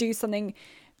trying to do something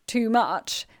too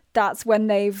much, that's when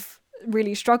they've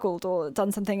really struggled or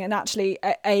done something. And actually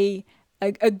a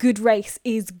good race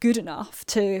is good enough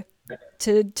to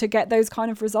get those kind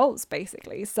of results,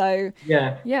 basically. So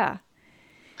yeah,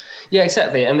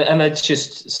 exactly. And that's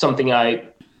just something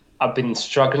I've been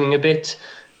struggling a bit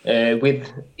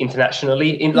with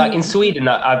internationally. In Sweden,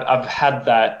 I've had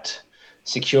that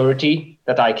security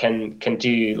that I can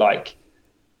do, like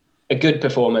a good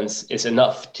performance is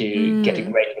enough to get a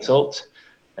great result.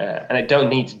 And I don't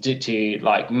need to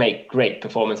like make great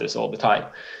performances all the time.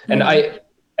 And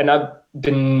I've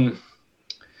been,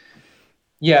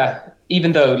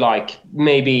 even though like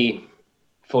maybe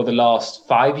for the last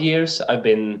 5 years,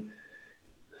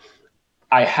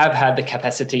 I have had the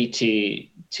capacity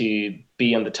to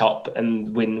be on the top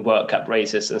and win World Cup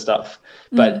races and stuff.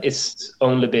 But it's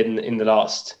only been in the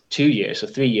last 2 years or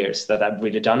 3 years that I've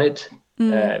really done it,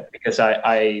 because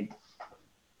I've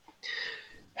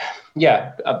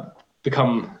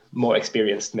become more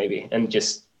experienced maybe, and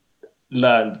just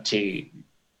learned to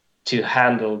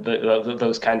handle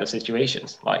those kind of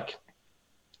situations. Like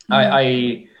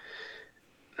I'm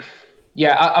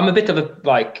a bit of a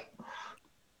like,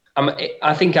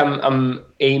 I think I'm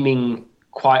aiming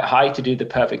quite high to do the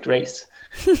perfect race.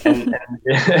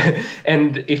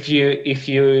 and if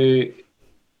you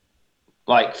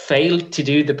like fail to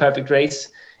do the perfect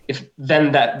race, if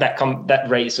then that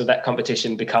race or that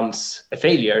competition becomes a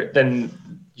failure, then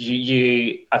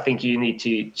I think you need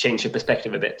to change your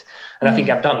perspective a bit. And I think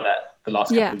I've done that the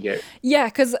last couple of years.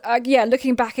 Because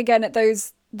looking back again at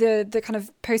those the kind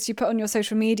of posts you put on your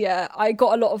social media, I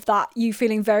got a lot of that, you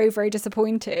feeling very, very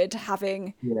disappointed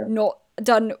having not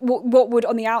done what would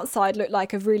on the outside look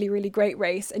like a really, really great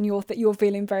race, and you're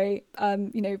feeling very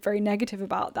very negative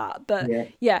about that. But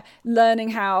learning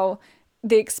how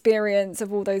the experience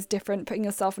of all those different, putting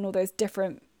yourself in all those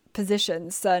different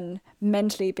positions and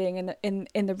mentally being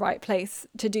in the right place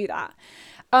to do that.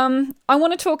 I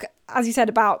want to talk, as you said,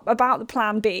 about the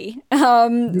plan B.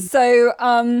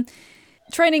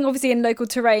 Training obviously in local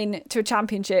terrain to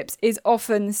championships is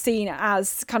often seen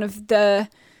as kind of the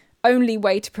only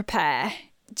way to prepare.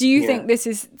 Do you think this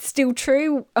is still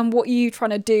true? And what are you trying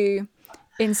to do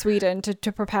in Sweden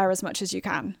to prepare as much as you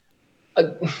can?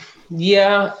 That's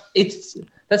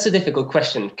a difficult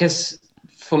question, because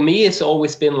for me it's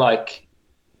always been like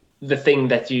the thing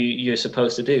that you're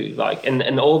supposed to do, like,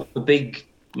 and all the big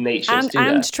nations do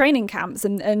that. And training camps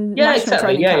and national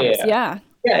training camps. Yeah,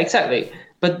 exactly.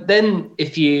 But then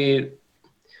if I've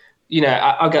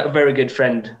got a very good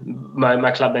friend,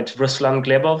 my clubmate Ruslan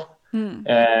Glebov,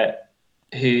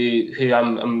 who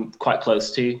I'm quite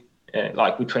close to.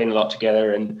 Like, we train a lot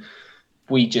together, and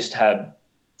we just have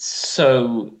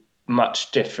so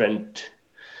much different.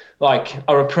 Like,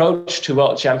 our approach to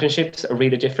World Championships are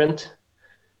really different.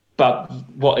 But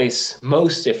what is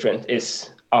most different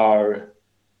is our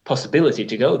possibility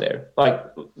to go there. Like,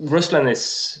 Ruslan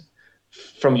is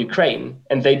from Ukraine,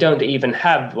 and they don't even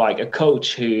have like a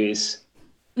coach who is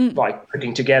like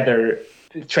putting together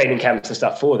training camps and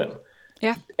stuff for them.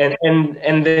 Yeah.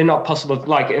 And they're not possible,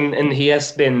 like, and he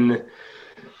has been,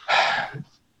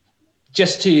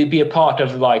 just to be a part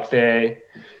of like the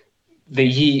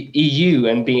EU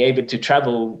and being able to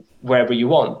travel wherever you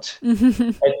want.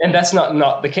 And that's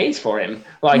not the case for him.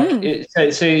 Like,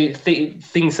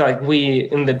 things like we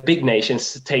in the big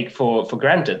nations take for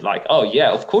granted, like, oh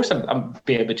yeah, of course I'm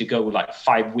be able to go like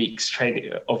 5 weeks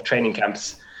training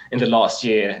camps in the last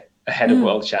year ahead of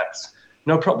World Champs,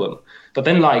 no problem. But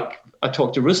then, like, I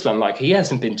talked to Ruslan, like, he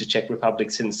hasn't been to Czech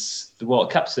Republic since the World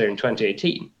Cups there in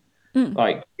 2018.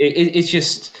 Like, it's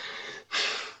just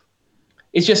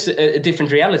a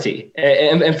different reality.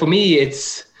 And for me,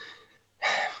 it's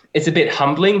a bit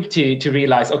humbling to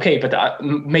realize, okay, but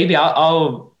maybe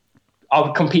I'll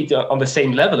compete on the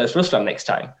same level as Ruslan next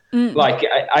time. Like,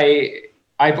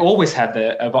 I've always had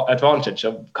the advantage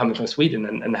of coming from Sweden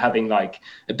and having like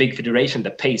a big federation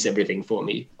that pays everything for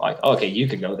me. Like, okay, you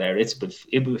can go there. It'll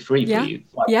be free for you.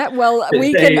 Like, well,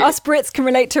 us Brits can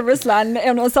relate to Ruslan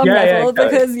on some level,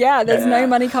 because there's no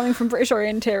money coming from British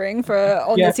orienteering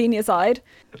on the senior side.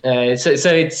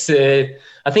 So it's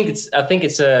I think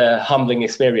it's a humbling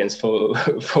experience for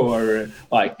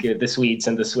like the Swedes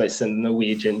and the Swiss and the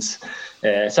Norwegians.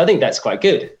 So I think that's quite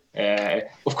good.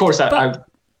 Of course, I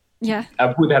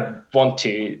would have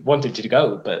wanted to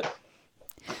go, but.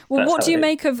 Well, what do you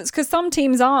make of, because some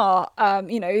teams are,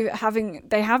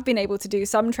 they have been able to do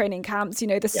some training camps.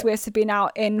 The Swiss have been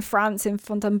out in France in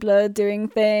Fontainebleau doing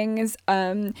things.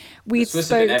 We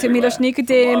spoke to Milos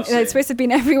Nikodim. The Swiss have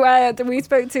been everywhere. We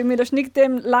spoke to Milos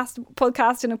Nikodim last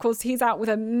podcast, and of course he's out with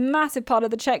a massive part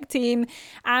of the Czech team.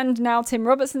 And now Tim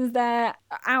Robertson's there,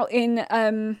 out in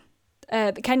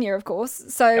Kenya, of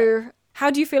course. So how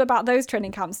do you feel about those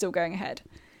training camps still going ahead?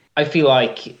 I feel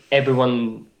like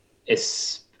everyone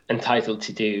is entitled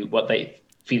to do what they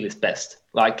feel is best.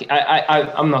 Like,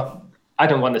 I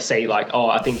don't want to say like, oh,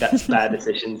 I think that's bad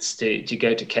decisions to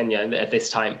go to Kenya at this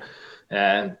time.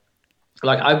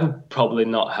 Like, I would probably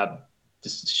not have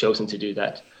just chosen to do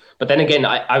that. But then again,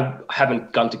 I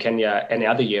haven't gone to Kenya any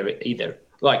other year either.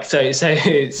 Like, so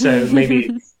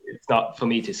maybe it's not for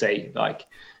me to say, like,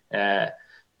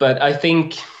 but I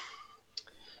think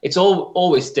it's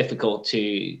always difficult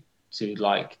to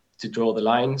draw the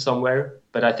line somewhere.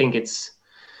 But I think it's...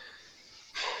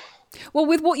 Well,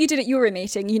 with what you did at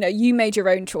Euromeeting, you made your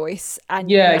own choice,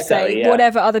 and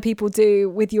whatever other people do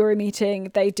with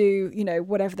Euromeeting, they do,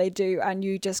 whatever they do, and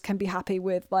you just can be happy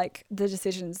with like the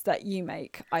decisions that you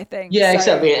make, I think. Yeah,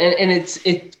 exactly. And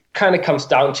it kind of comes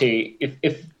down to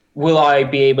if will I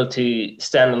be able to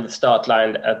stand on the start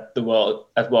line at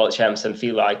World Champs and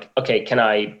feel like, okay, can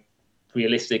I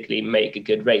realistically make a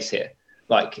good race here?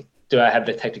 Like, do I have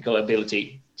the technical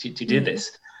ability to do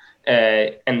this?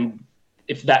 And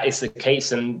if that is the case,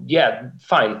 then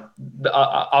fine.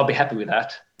 I'll be happy with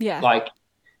that. Yeah. Like,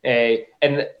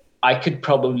 and I could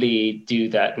probably do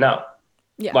that now.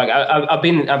 Yeah. Like, I've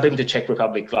been to Czech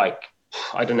Republic, like,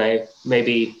 I don't know,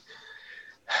 maybe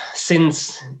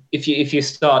since if you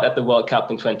start at the World Cup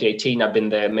in 2018, I've been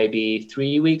there maybe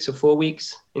 3 weeks or 4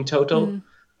 weeks in total.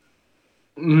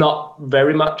 Not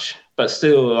very much, but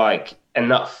still like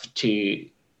enough to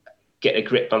get a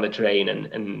grip on the terrain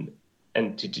and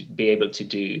to be able to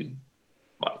do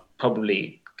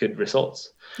probably good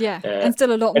results. Yeah, and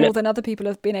still a lot more than other people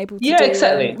have been able to do. Yeah,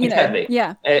 exactly.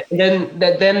 Yeah. And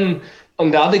then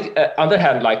on the other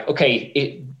hand, like,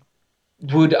 okay,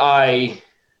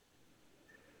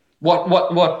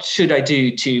 what should I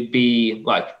do to be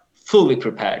like fully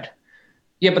prepared?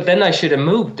 Yeah, but then I should have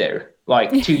moved there.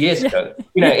 like 2 years ago.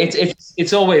 You know,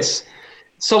 it's always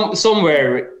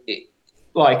somewhere,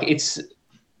 like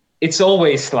it's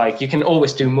always like you can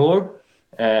always do more,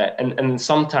 and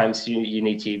sometimes you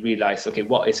need to realize, okay,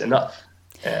 what is enough.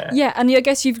 Yeah, and I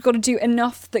guess you've got to do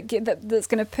enough that's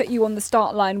going to put you on the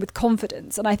start line with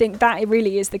confidence, and I think that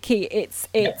really is the key. It's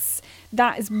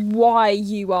that is why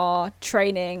you are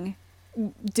training,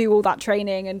 do all that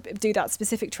training and do that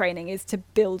specific training, is to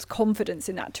build confidence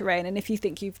in that terrain. And if you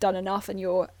think you've done enough and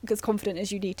you're as confident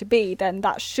as you need to be, then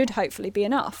that should hopefully be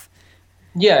enough.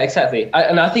 Yeah, exactly.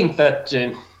 I think that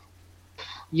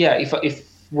if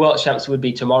world champs would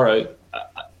be tomorrow,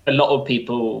 a lot of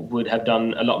people would have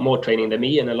done a lot more training than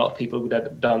me, and a lot of people would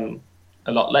have done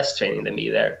a lot less training than me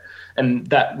there. And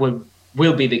that will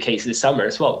be the case this summer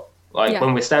as well. Like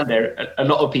when we stand there, a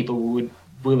lot of people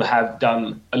will have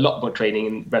done a lot more training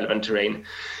in relevant terrain,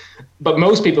 but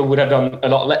most people would have done a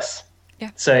lot less.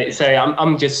 Yeah. So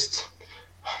I'm just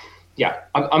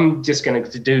going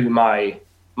to do my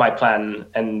plan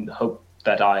and hope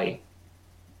that I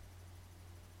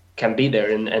can be there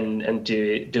and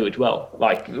do it well.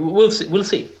 Like we'll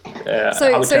see.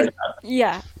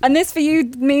 And this for you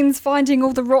means finding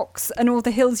all the rocks and all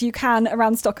the hills you can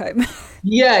around Stockholm.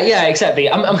 Yeah, exactly.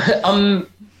 I'm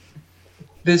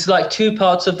there's like two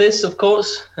parts of this, of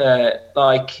course,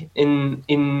 like in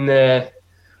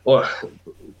or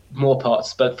more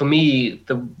parts, but for me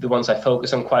the ones I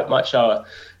focus on quite much are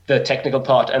the technical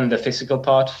part and the physical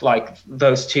part, like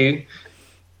those two.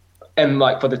 And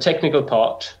like for the technical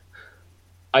part,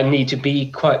 I need to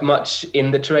be quite much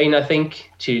in the terrain, I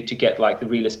think, to get like the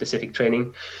really specific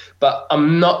training. But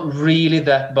I'm not really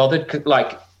that bothered.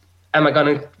 Like, am I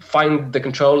going to find the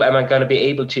control? Am I going to be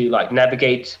able to like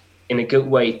navigate in a good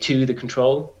way to the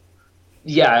control?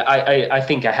 Yeah, I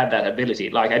think I have that ability.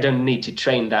 Like, I don't need to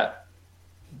train that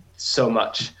so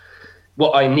much.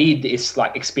 What I need is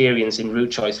like experience in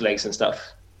route choice legs and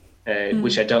stuff,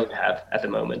 which I don't have at the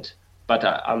moment. But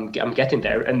I'm getting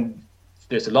there, and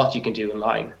there's a lot you can do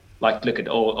online, like look at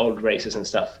old races and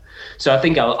stuff. So I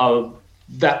think I'll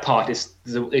that part is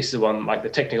the one, like the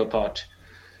technical part.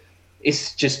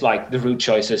 It's just like the route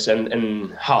choices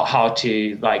and how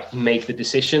to like make the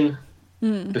decision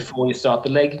before you start the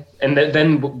leg. And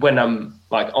then when I'm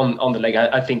like on the leg,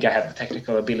 I think I have the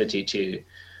technical ability to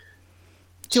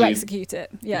execute it.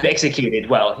 Yeah. Execute it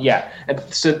well. Yeah. And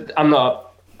so I'm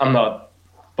not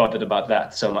bothered about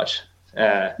that so much.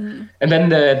 And then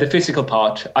the physical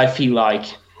part, I feel like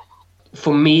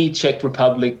for me, Czech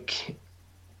Republic,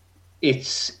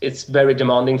 it's very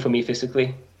demanding for me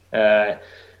physically.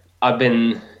 I've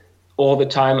been all the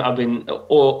times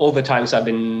I've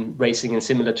been racing in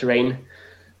similar terrain,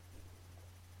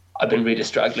 I've been really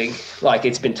struggling. Like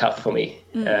it's been tough for me.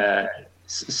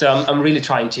 So I'm really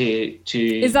trying to.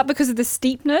 Is that because of the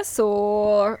steepness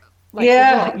or? Like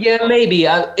yeah, maybe.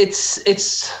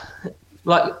 It's.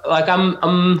 Like I'm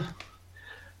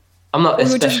not. Or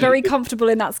you're just very comfortable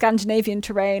in that Scandinavian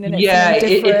terrain, and it's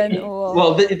different.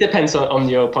 Well, it depends on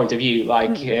your point of view.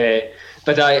 Like,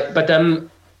 but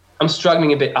I'm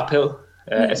struggling a bit uphill,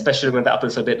 especially when the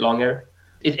uphills are a bit longer.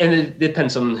 It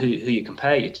depends on who you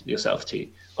compare yourself to.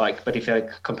 Like, but if I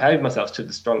compare myself to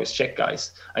the strongest Czech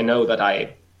guys, I know that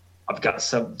I've got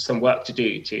some work to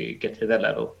do to get to that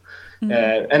level.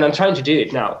 And I'm trying to do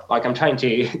it now. Like I'm trying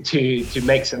to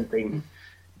make something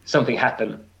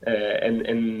happen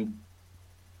and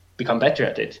become better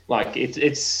at it. Like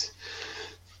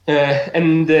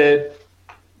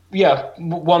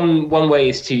one way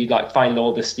is to like find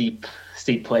all the steep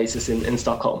places in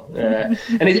Stockholm,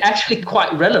 and it's actually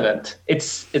quite relevant.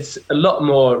 It's a lot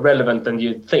more relevant than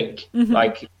you'd think.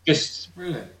 Like just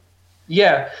really,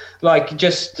 like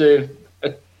just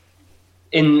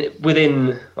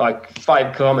within like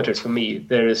 5 kilometers from me,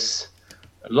 there's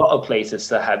a lot of places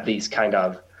that have these kind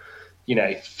of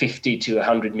 50 to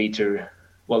 100 meter,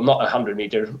 well, not 100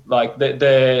 meter, like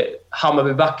the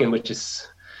Hammarbybacken, which is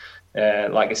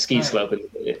like a ski slope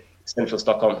in central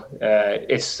Stockholm.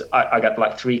 I got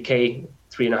like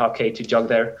 3.5K to jog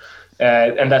there,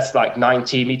 and that's like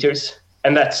 90 meters,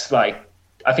 and that's like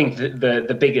I think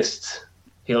the biggest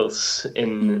hills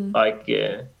in like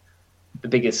the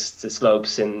biggest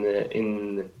slopes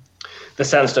in the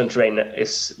sandstone terrain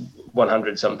is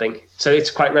 100 something. So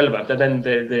it's quite relevant. And then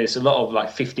there's a lot of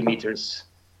like 50 meters,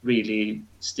 really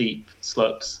steep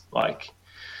slopes. Like,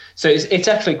 so it's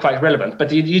actually quite relevant,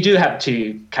 but you do have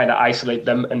to kind of isolate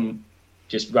them and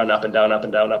just run up and down, up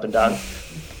and down, up and down.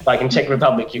 Like in Czech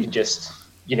Republic, you can just,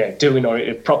 do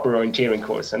a proper orienteering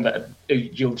course and that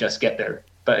you'll just get there.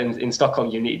 But in Stockholm,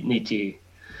 you need to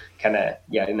kind of,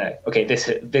 okay, this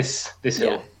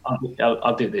hill,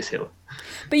 I'll do this hill.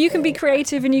 But you can be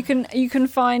creative, and you can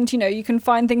find, you can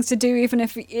find things to do, even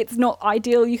if it's not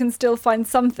ideal. You can still find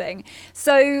something.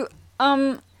 So,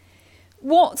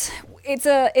 it's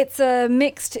a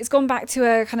mixed. It's gone back to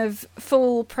a kind of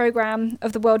full program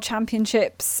of the World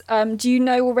Championships. Do you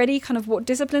know already kind of what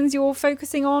disciplines you're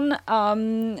focusing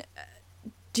on?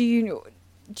 Do you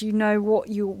know what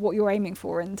you're aiming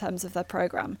for in terms of the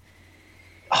program?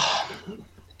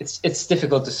 It's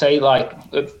difficult to say. Like,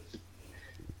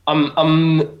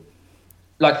 I'm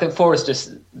like the forest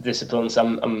disciplines.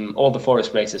 I'm all the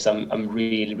forest races. I'm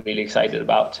really, really excited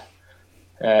about.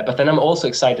 But then I'm also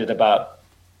excited about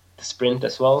the sprint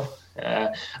as well.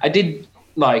 I did,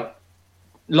 like,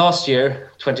 last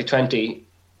year, 2020.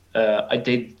 I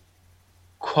did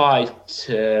quite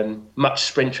much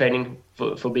sprint training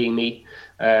for being me.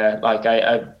 Like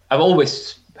I've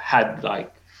always had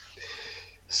like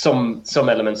some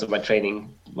elements of my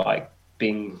training like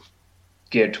being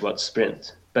geared towards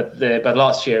sprint, but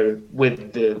last year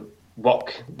with the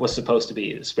walk was supposed to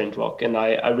be a sprint walk, and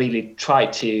I really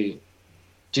tried to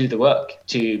do the work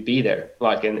to be there,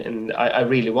 like, and I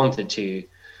really wanted to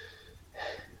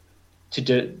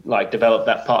do, like, develop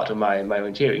that part of my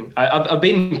orienteering. I've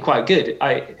been quite good.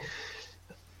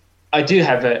 I do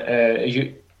have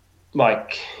a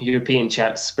European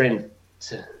champs sprint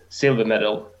silver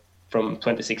medal from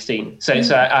 2016. So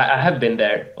I have been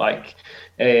there, like,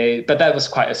 but that was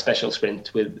quite a special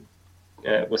sprint with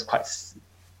was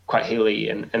quite hilly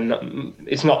and not,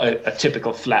 it's not a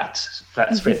typical flat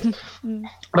sprint.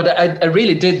 But I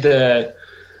really did the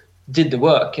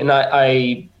work, and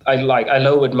I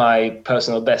lowered my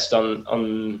personal best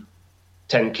on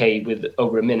 10K with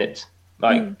over a minute,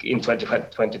 like in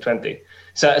 2020.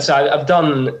 So I've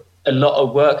done a lot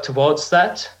of work towards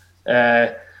that,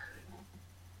 and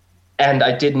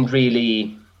I didn't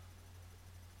really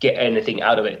get anything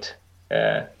out of it.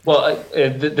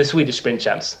 The Swedish sprint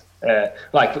champs,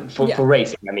 for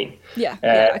racing, I mean.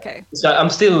 Okay. So I'm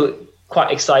still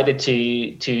quite excited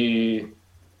to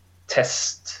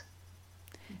test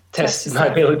my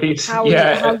abilities.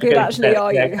 How good actually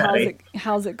are you? Exactly.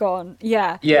 How's it gone?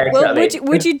 Yeah. Yeah, exactly. Well,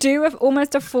 would you do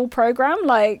almost a full program?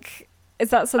 Like, is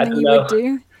that something you would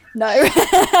do? No.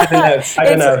 I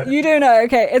don't know. You don't know.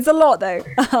 Okay, it's a lot though.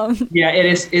 Yeah, it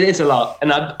is a lot,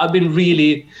 and I've been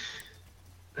really,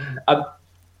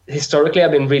 historically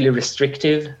I've been really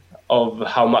restrictive of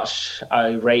how much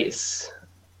I race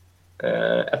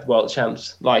at World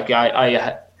Champs. Like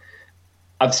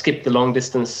I've skipped the long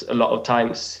distance a lot of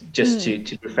times just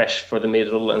to refresh for the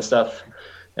middle and stuff.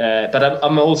 But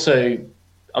I'm also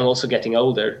getting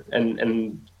older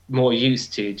and more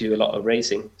used to do a lot of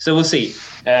racing. So we'll see.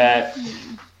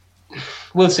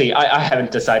 We'll see. I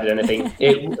haven't decided anything.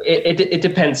 It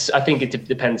depends. I think it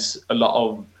depends a lot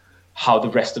of how the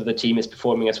rest of the team is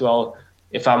performing as well.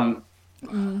 If I'm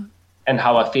and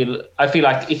how I feel. I feel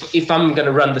like if I'm going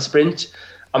to run the sprint,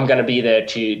 I'm going to be there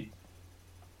to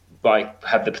like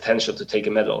have the potential to take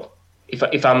a medal.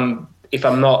 If I'm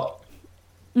not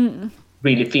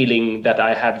really feeling that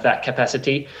I have that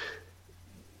capacity,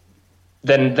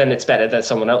 then it's better that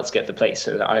someone else get the place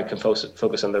so that I can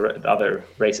focus on the other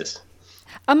races.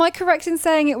 Am I correct in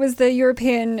saying it was the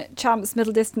European Champs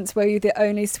middle distance where you're the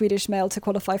only Swedish male to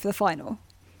qualify for the final?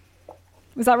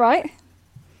 Was that right?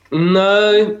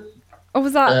 No. Or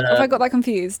was that, have I got that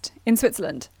confused? In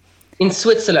Switzerland? In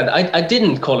Switzerland, I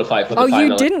didn't qualify for the final. Oh,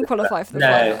 you didn't qualify for the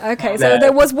final? Okay, so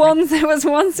there was one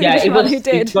Swedish man who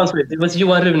did. It was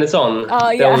Johan Runesson,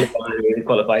 the only one who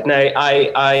qualified. No,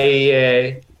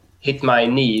 I hit my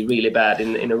knee really bad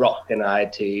in a rock, and I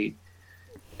had to...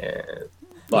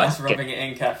 Nice rubbing it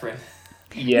in, Catherine.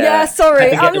 Yeah,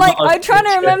 sorry. I'm trying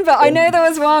to remember. I know there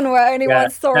was one where only one.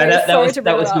 Sorry, that was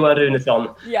Johan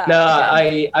Runesson. Yeah. No,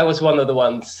 I was one of the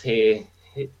ones who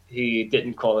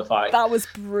didn't qualify. That was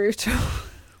brutal.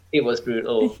 It was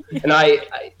brutal, and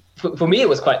for me it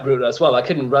was quite brutal as well. I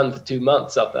couldn't run for 2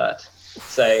 months of that,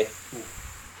 so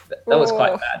that was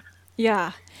quite bad.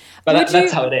 Yeah. But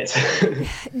that's how it is.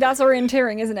 That's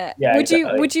orienteering, isn't it? Yeah,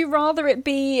 Would you rather it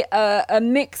be a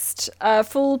mixed,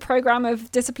 full program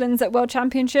of disciplines at World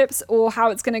Championships, or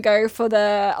how it's going to go for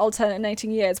the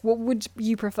alternating years? What would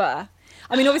you prefer?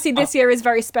 I mean, obviously this year is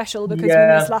very special because we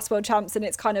missed last World Champs, and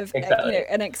it's kind of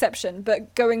an exception.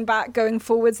 But going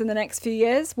forwards in the next few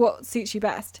years, what suits you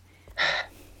best?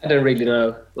 I don't really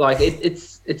know. Like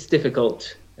it's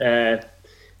difficult. I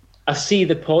see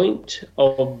the point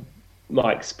of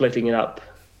like splitting it up,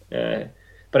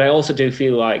 but I also do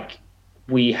feel like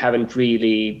the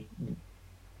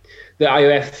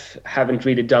IOF haven't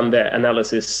really done the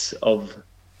analysis of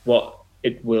what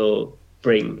it will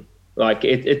bring. Like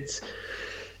it's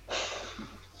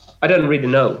I don't really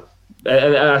know,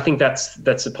 and I think that's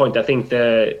the point. I think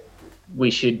that we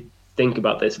should think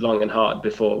about this long and hard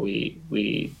before we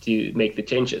do make the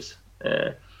changes,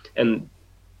 and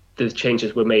the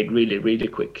changes were made really, really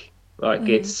quick. Like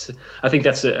I think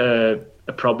that's a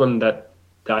problem that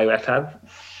the IOF have.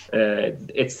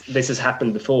 This has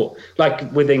happened before, like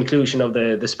with the inclusion of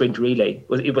the sprint relay.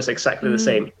 It was exactly the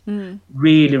same.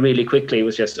 Really, really quickly, it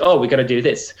was just, we got to do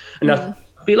this. And I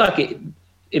feel like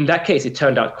in that case, it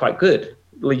turned out quite good.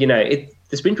 You know,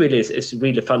 the sprint relay is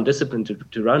really a fun discipline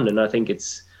to run, and I think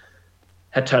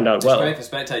had turned out well. It's great for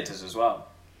spectators as well.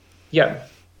 Yeah.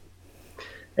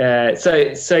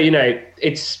 So you know,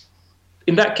 it's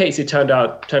in that case it turned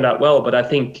out well, but I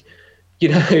think, you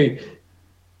know,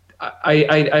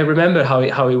 I remember how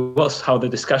the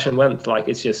discussion went. Like,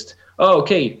 it's just,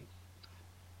 okay,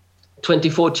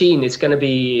 2014 it's going to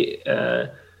be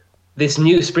this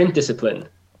new sprint discipline.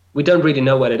 We don't really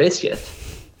know what it is yet,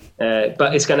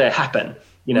 but it's going to happen.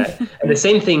 You know, and the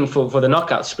same thing for the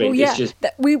knockout sprint. It's just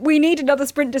we need another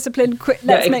sprint discipline. Quick,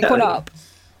 let's make one up.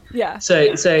 Yeah. So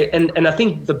and I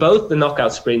think both the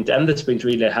knockout sprint and the sprint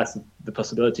relay has the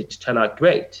possibility to turn out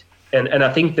great. And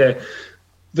I think the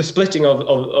splitting of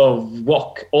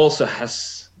WOC also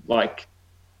has, like,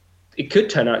 it could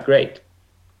turn out great,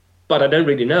 but I don't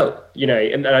really know, you know,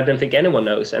 and I don't think anyone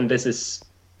knows. And it's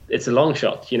a long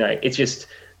shot, you know. It's just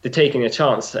they're taking a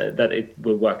chance that it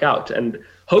will work out, and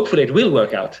hopefully it will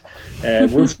work out.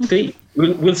 We'll see.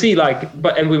 We'll see.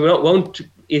 And we won't.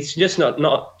 It's just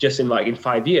not just in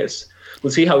 5 years.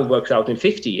 We'll see how it works out in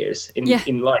 50 years. In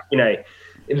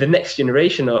the next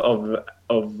generation of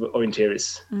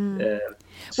orienteers.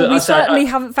 We certainly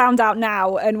haven't found out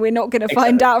now, and we're not going to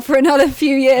find out for another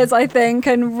few years, I think,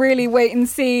 and really wait and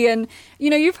see. And,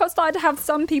 you know, you've started to have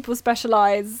some people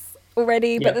specialise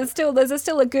already, but there's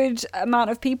still a good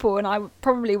amount of people, and I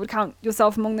probably would count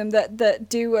yourself among them, that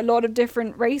do a lot of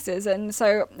different races. And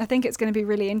so I think it's going to be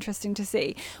really interesting to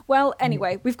see. Well,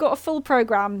 anyway, we've got a full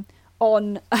programme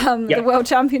on the World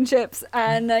Championships,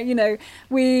 and you know,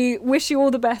 we wish you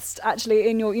all the best actually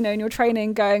in your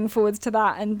training going forwards to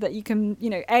that, and that you can, you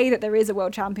know, A, that there is a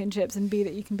World Championships, and B,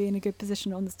 that you can be in a good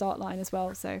position on the start line as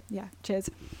well. So yeah, cheers.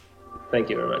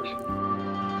 Thank you very much.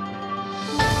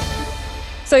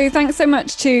 So thanks so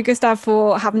much to Gustav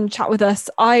for having a chat with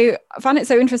us. I found it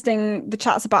so interesting, the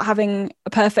chats about having a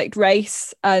perfect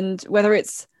race, and whether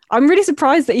it's, I'm really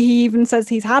surprised that he even says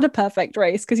he's had a perfect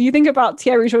race, because you think about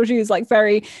Thierry Georgiou's like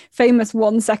very famous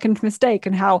 1 second mistake,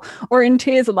 and how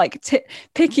orienteers are like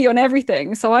picky on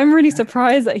everything. So I'm really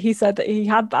surprised that he said that he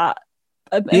had that,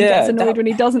 and gets annoyed when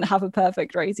he doesn't have a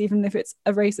perfect race, even if it's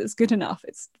a race that's good enough.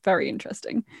 It's very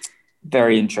interesting.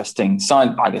 Very interesting.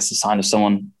 Sign, I guess, a sign of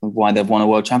someone why they've won a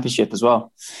world championship as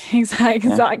well.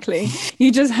 Exactly. Yeah.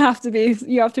 You just have to be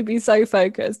so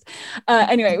focused.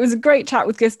 Anyway, it was a great chat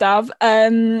with Gustav.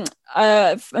 And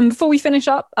before we finish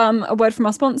up, a word from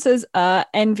our sponsors,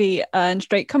 Envy and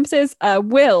Straight Compasses.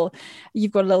 Will,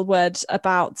 you've got a little word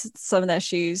about some of their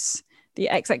shoes, the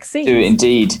XXC. Do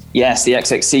indeed. Yes, the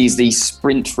XXC is the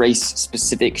sprint race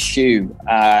specific shoe.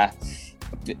 I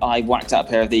whacked out a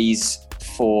pair of these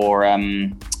for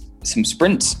some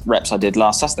sprint reps I did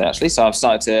last Saturday, actually. So I've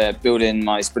started to build in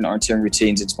my sprint orienteering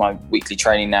routines into my weekly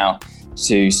training now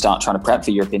to start trying to prep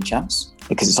for European champs,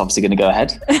 because it's obviously going to go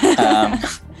ahead.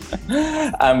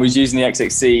 And was using the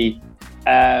XXC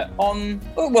it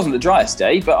wasn't the driest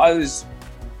day, but I was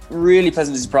really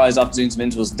pleasantly surprised after doing some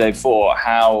intervals the day before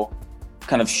how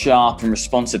kind of sharp and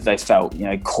responsive they felt, you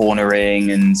know, cornering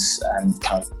and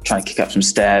kind of trying to kick up some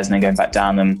stairs and then going back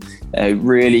down them.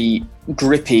 Really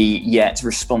grippy yet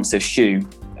responsive shoe.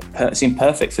 Seemed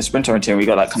perfect for sprint orienteering. We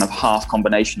got that kind of half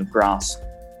combination of grass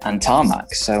and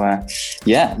tarmac. So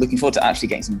looking forward to actually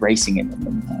getting some racing in them.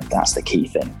 And that's the key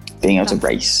thing, being able to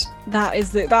race.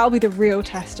 That'll be the real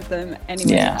test of them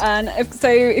anyway. Yeah. And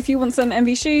if you want some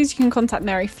Envy shoes, you can contact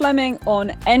Mary Fleming on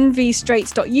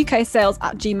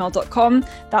envystraights.uksales@gmail.com.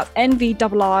 That's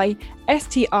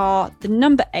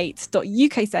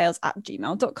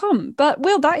NVIISTR8.uksales@gmail.com. But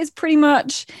Will, that is pretty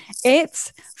much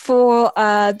it for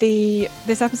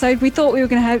this episode. We thought we were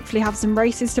going to hopefully have some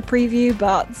races to preview,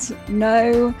 but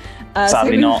no.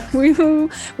 Sadly not. We will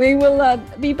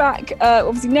be back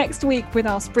obviously next week with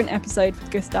our sprint episode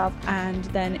with Gustav, and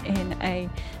then in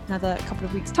another couple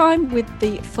of weeks' time with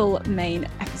the full main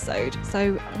episode.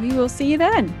 So we will see you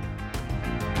then.